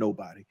 and I'm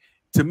nobody.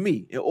 To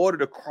me, in order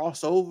to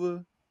cross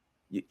over,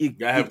 you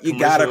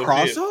gotta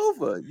cross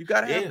over. You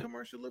gotta have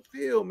commercial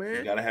appeal, man.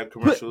 You gotta have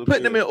commercial appeal.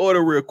 Put them in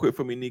order real quick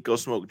for me, Nico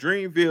Smoke.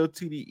 Dreamville,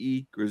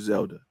 TDE,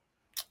 Griselda.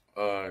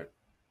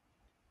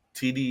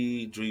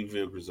 TDE,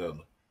 Dreamville, Griselda.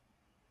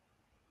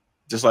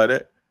 Just like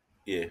that?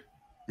 Yeah.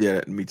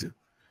 Yeah, me too.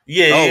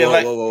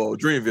 Yeah, whoa.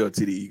 Dreamville,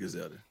 TDE,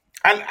 Griselda.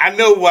 I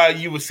know why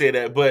you would say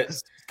that, but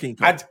King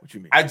Kong, what you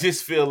mean? I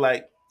just feel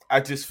like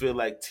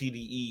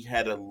TDE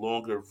had a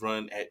longer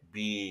run at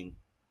being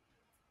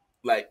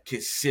like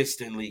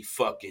consistently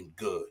fucking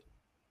good.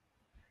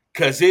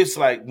 Cause it's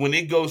like when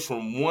it goes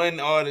from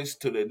one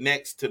artist to the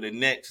next,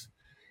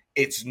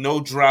 it's no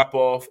drop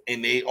off,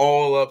 and they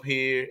all up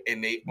here,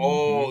 and they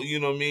all, you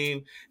know what I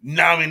mean,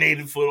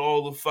 nominated for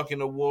all the fucking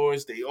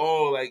awards. They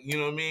all like, you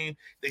know what I mean?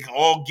 They can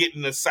all get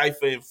in the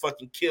cypher and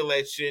fucking kill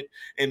that shit,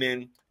 and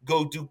then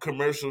go do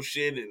commercial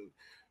shit and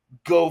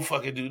go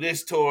fucking do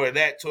this tour or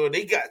that tour.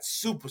 They got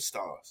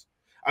superstars.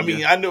 I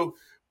mean, I know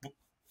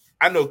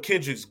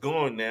Kendrick's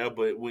gone now,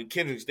 but when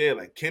Kendrick's there,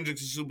 like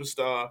Kendrick's a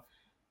superstar,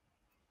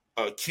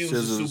 Q's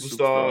a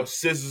superstar,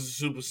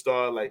 SZA's a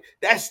superstar. Like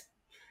that's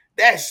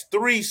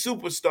three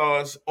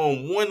superstars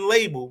on one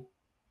label,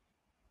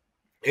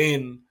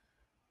 and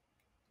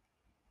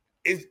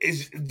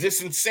it's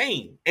just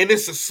insane. And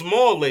it's a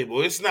small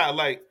label. It's not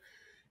like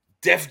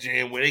Def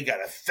Jam where they got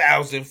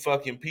 1,000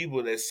 fucking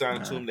people that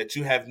signed to them that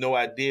you have no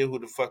idea who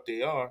the fuck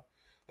they are.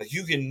 Like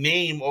you can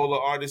name all the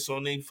artists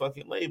on their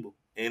fucking label.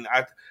 And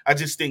I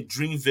just think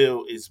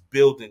Dreamville is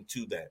building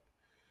to that.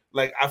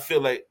 Like I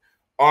feel like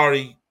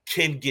Ari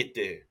can get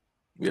there.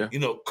 Yeah. You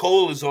know,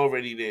 Cole is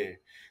already there.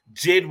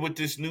 Jid with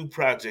this new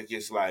project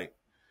is like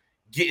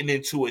getting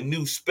into a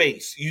new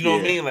space. You know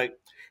what I mean? Like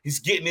he's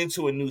getting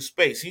into a new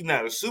space. He's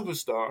not a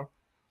superstar,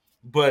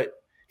 but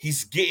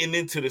he's getting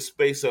into the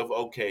space of,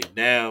 okay,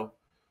 now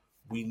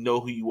we know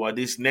who you are.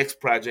 This next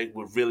project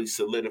would really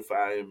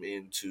solidify him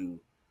into,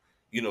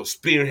 you know,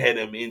 spearhead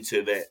him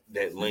into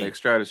that lane. Next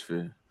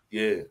stratosphere.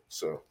 Yeah,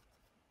 so.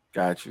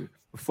 Got you.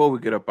 Before we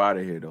get up out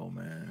of here, though,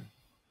 man,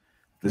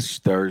 this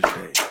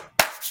Thursday,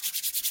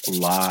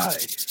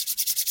 live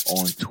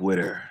on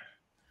Twitter,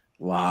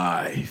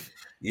 live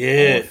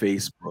on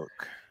Facebook,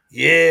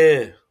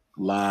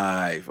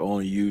 live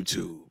on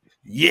YouTube.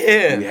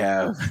 We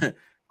have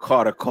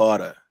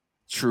Carter,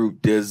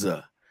 Troop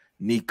Dizza,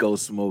 Nico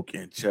Smoke,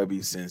 and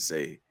Chubby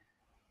Sensei.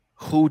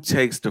 Who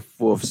takes the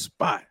 4th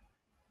spot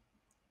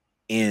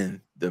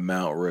in the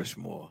Mount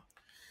Rushmore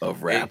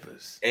of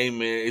rappers? Hey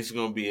man, it's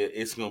gonna be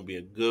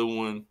a good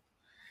one.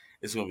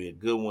 It's gonna be a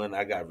good one.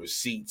 I got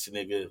receipts,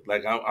 nigga.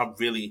 Like I'm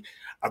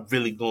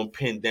really gonna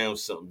pin down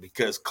something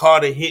because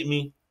Carter hit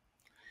me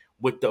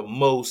with the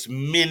most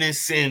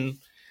menacing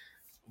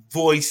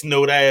voice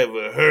note I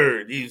ever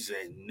heard. He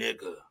said,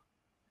 "Nigga,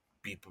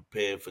 be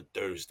prepared for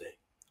Thursday."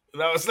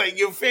 And I was like,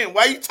 "Yo, fam,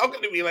 why you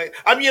talking to me like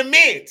I'm your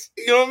mans?"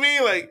 You know what I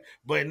mean? Like,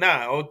 but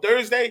nah, on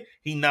Thursday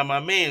he not my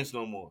mans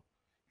no more.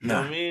 You know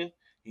what I mean?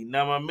 He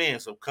not my man,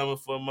 so coming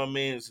for my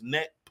man's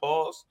neck.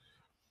 Pause.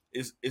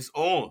 It's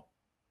on.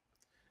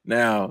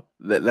 Now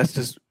let's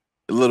just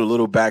a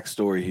little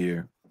backstory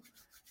here.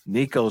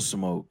 Nico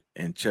Smoke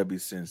and Chubby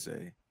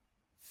Sensei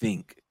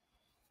think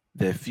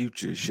that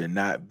Future should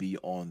not be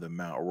on the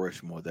Mount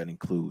Rushmore that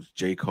includes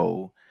J.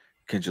 Cole,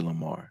 Kendrick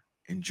Lamar,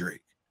 and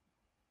Drake.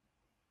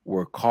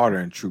 Where Carter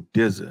and Troop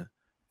Dizza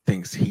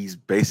thinks he's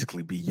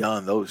basically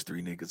beyond those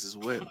three niggas as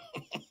well.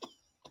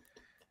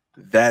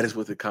 That is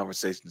what the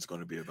conversation is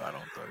going to be about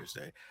on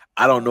Thursday.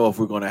 I don't know if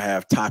we're going to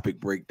have topic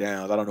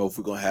breakdowns. I don't know if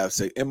we're going to have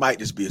it might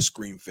just be a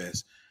scream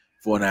fest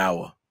for an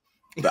hour.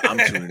 But I'm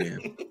tuning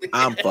in.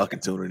 I'm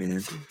fucking tuning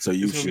in. So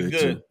you should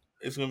too.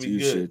 It's gonna be good. You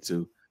should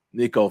too.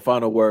 Nico,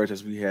 final words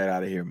as we head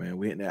out of here, man.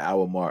 We're hitting that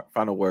hour mark.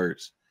 Final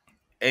words.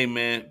 Hey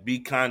man, be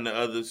kind to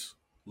others,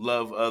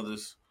 love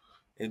others,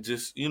 and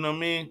just, you know what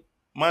I mean?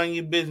 Mind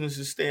your business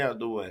and stay out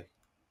the way.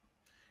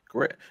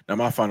 Correct. Now,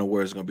 my final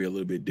word is going to be a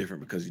little bit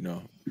different because,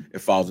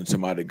 it falls into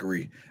my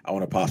degree. I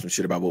want to pop some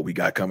shit about what we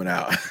got coming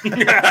out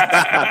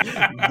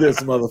this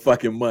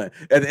motherfucking month.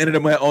 At the end of the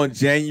month on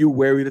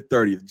January the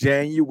 30th.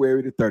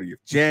 January the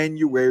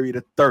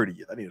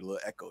 30th. I need a little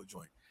echo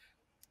joint.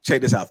 Check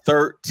this out.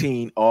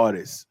 13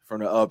 artists from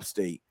the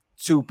upstate,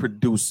 2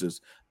 producers,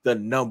 the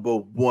number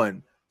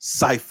 1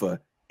 cipher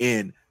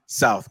in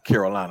South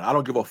Carolina. I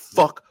don't give a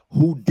fuck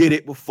who did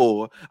it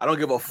before. I don't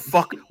give a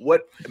fuck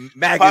what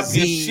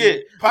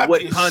magazine,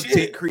 what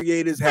content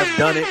creators have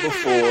done it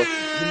before.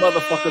 You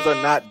motherfuckers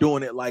are not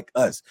doing it like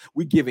us.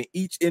 We're giving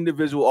each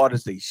individual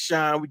artist they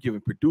shine. We're giving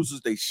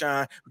producers they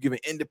shine. We're giving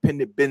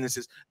independent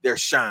businesses their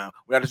shine.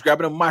 We're not just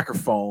grabbing a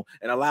microphone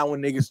and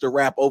allowing niggas to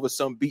rap over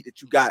some beat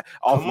that you got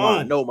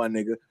offline. No, my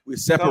nigga. We're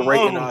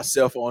separating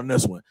ourselves on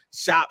this one.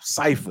 Shop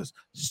Ciphers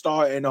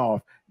starting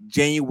off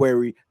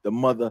January the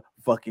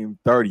motherfucking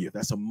 30th.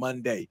 That's a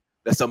Monday.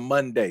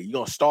 You're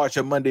going to start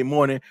your Monday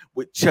morning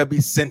with Chubby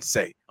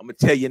Sensei. I'm going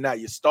to tell you now,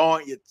 you're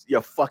starting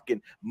your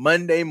fucking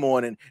Monday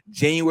morning,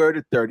 January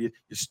the 30th.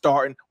 You're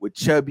starting with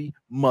Chubby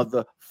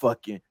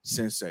motherfucking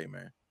Sensei,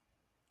 man.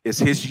 It's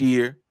his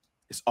year.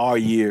 It's our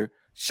year.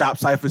 Shop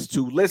Ciphers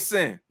 2.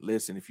 Listen,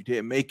 if you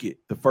didn't make it,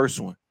 the first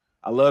one.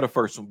 I love the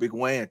first one. Big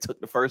Wan took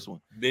the first one.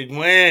 Big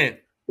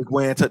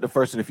Wan took the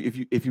first one.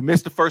 If you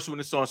missed the first one,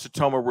 it's on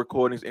Satoma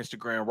Recordings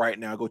Instagram right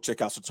now. Go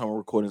check out Satoma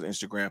Recordings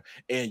Instagram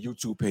and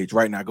YouTube page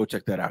right now. Go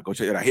check that out.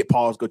 Hit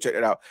pause. Go check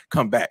that out.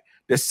 Come back.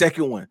 The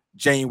second one,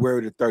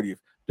 January the 30th.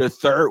 The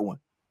third one.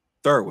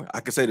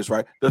 I can say this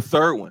right. The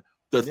third one.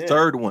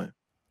 Third one.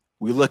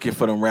 We're looking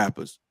for them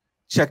rappers.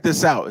 Check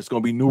this out. It's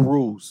gonna be new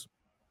rules.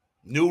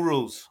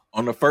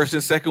 On the first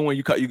and second one,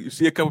 you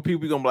see a couple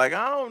people. You're gonna be like,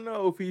 I don't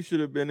know if he should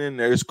have been in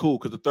there. It's cool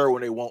because the third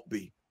one they won't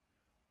be.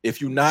 If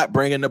you're not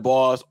bringing the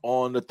bars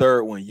on the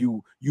third one,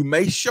 you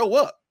may show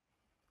up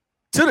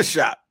to the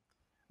shop,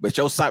 but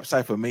your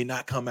cipher may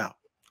not come out.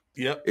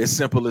 Yep. It's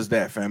simple as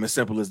that, fam. It's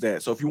simple as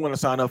that. So if you want to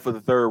sign up for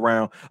the third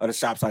round of the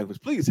shop ciphers,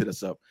 please hit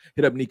us up.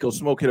 Hit up Nico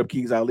Smoke, hit up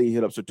Keys Ali,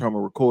 hit up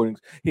Satoma Recordings,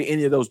 hit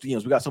any of those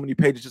DMs. We got so many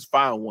pages, just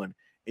find one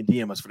and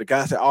DM us. For the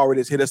guys that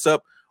already hit us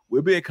up,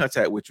 we'll be in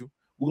contact with you.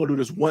 We're going to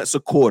do this once a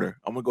quarter.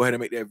 I'm going to go ahead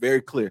and make that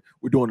very clear.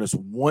 We're doing this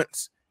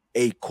once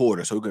a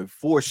quarter. So we're going to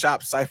 4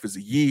 shop ciphers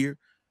a year.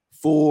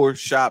 4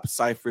 shop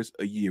ciphers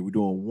a year. We're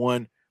doing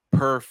 1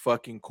 per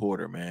fucking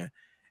quarter, man.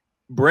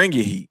 Bring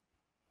your heat.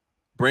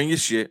 Bring your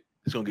shit.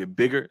 It's going to get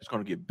bigger. It's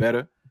going to get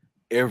better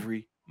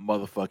every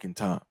motherfucking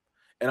time.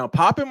 And I'm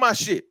popping my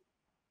shit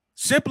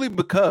simply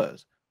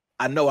because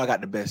I know I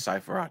got the best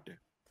cipher out there.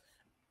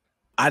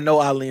 I know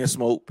Ali and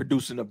Smoke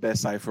producing the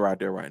best cipher out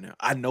there right now.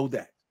 I know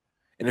that.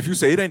 And if you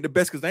say it ain't the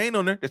best because they ain't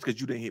on there, that's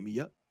because you didn't hit me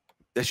up.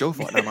 That's your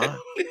fault, not mine.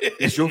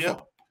 It's your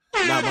fault,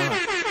 not mine.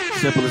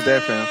 Simple as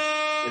that, fam.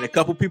 And a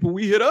couple people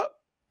we hit up,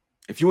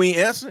 if you ain't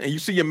answering and you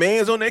see your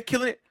man's on there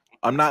killing it,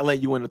 I'm not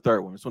letting you in the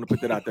third one. I just want to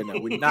put that out there now.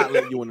 We're not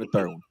letting you in the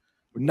third one.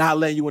 We're not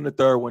letting you in the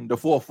third one, the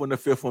fourth one, the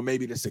fifth one,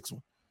 maybe the sixth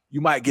one.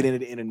 You might get into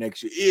the end of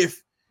next year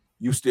if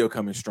you still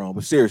coming strong.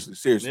 But seriously,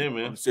 yeah,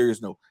 man. On a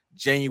serious note,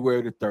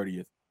 January the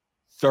 30th,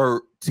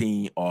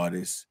 13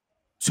 artists,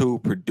 2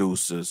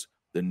 producers,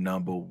 the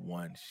number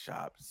 1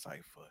 shop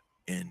cipher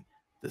in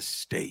the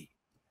state.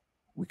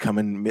 We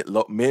coming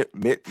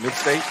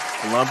mid-state,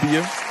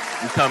 Columbia.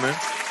 We coming.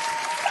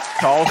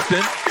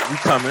 Charleston, we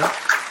coming.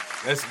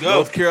 Let's go.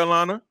 North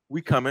Carolina,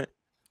 we coming.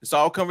 It's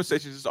all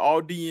conversations. It's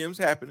all DMs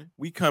happening.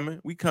 We coming.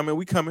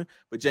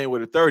 But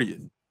January the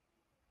 30th,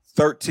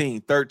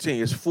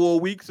 13. It's 4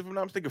 weeks, if I'm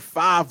not mistaken,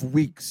 5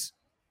 weeks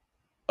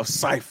of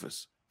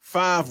ciphers.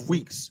 5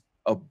 weeks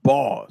of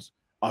bars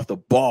off the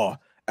bar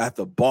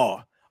after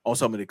bar on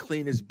some of the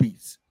cleanest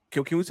beats.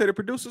 Can we say the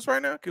producers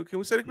right now? Can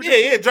we say the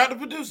producers? Yeah. Drop the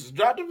producers.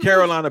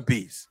 Carolina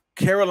beats.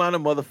 Carolina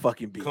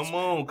motherfucking beats. Come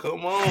on.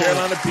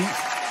 Carolina beats.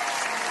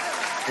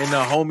 And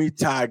the homie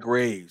Ty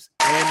Graves.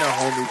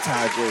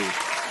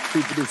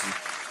 2 producers.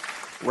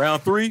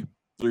 Round 3,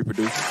 3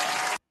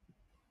 producers.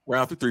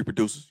 Round 3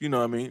 producers. You know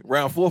what I mean?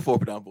 Round 4, 4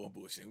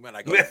 bullshit. Man,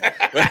 I go.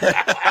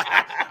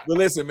 But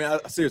listen, man,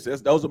 seriously,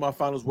 those are my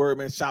finals word,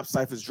 man. Shop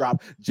ciphers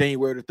drop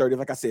January the 30th.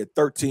 Like I said,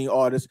 13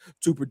 artists,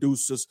 2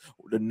 producers.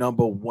 The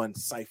number 1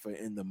 cipher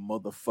in the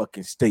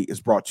motherfucking state is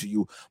brought to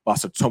you by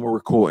Satoma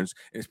Recordings.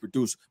 And it's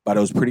produced by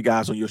those pretty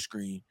guys on your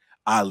screen,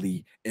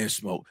 Ali and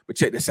Smoke. But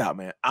check this out,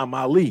 man. I'm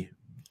Ali.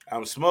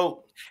 I'm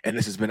Smoke. And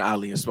this has been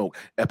Ali and Smoke,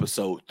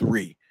 episode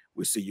 3.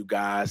 We'll see you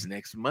guys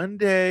next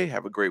Monday.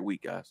 Have a great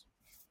week, guys.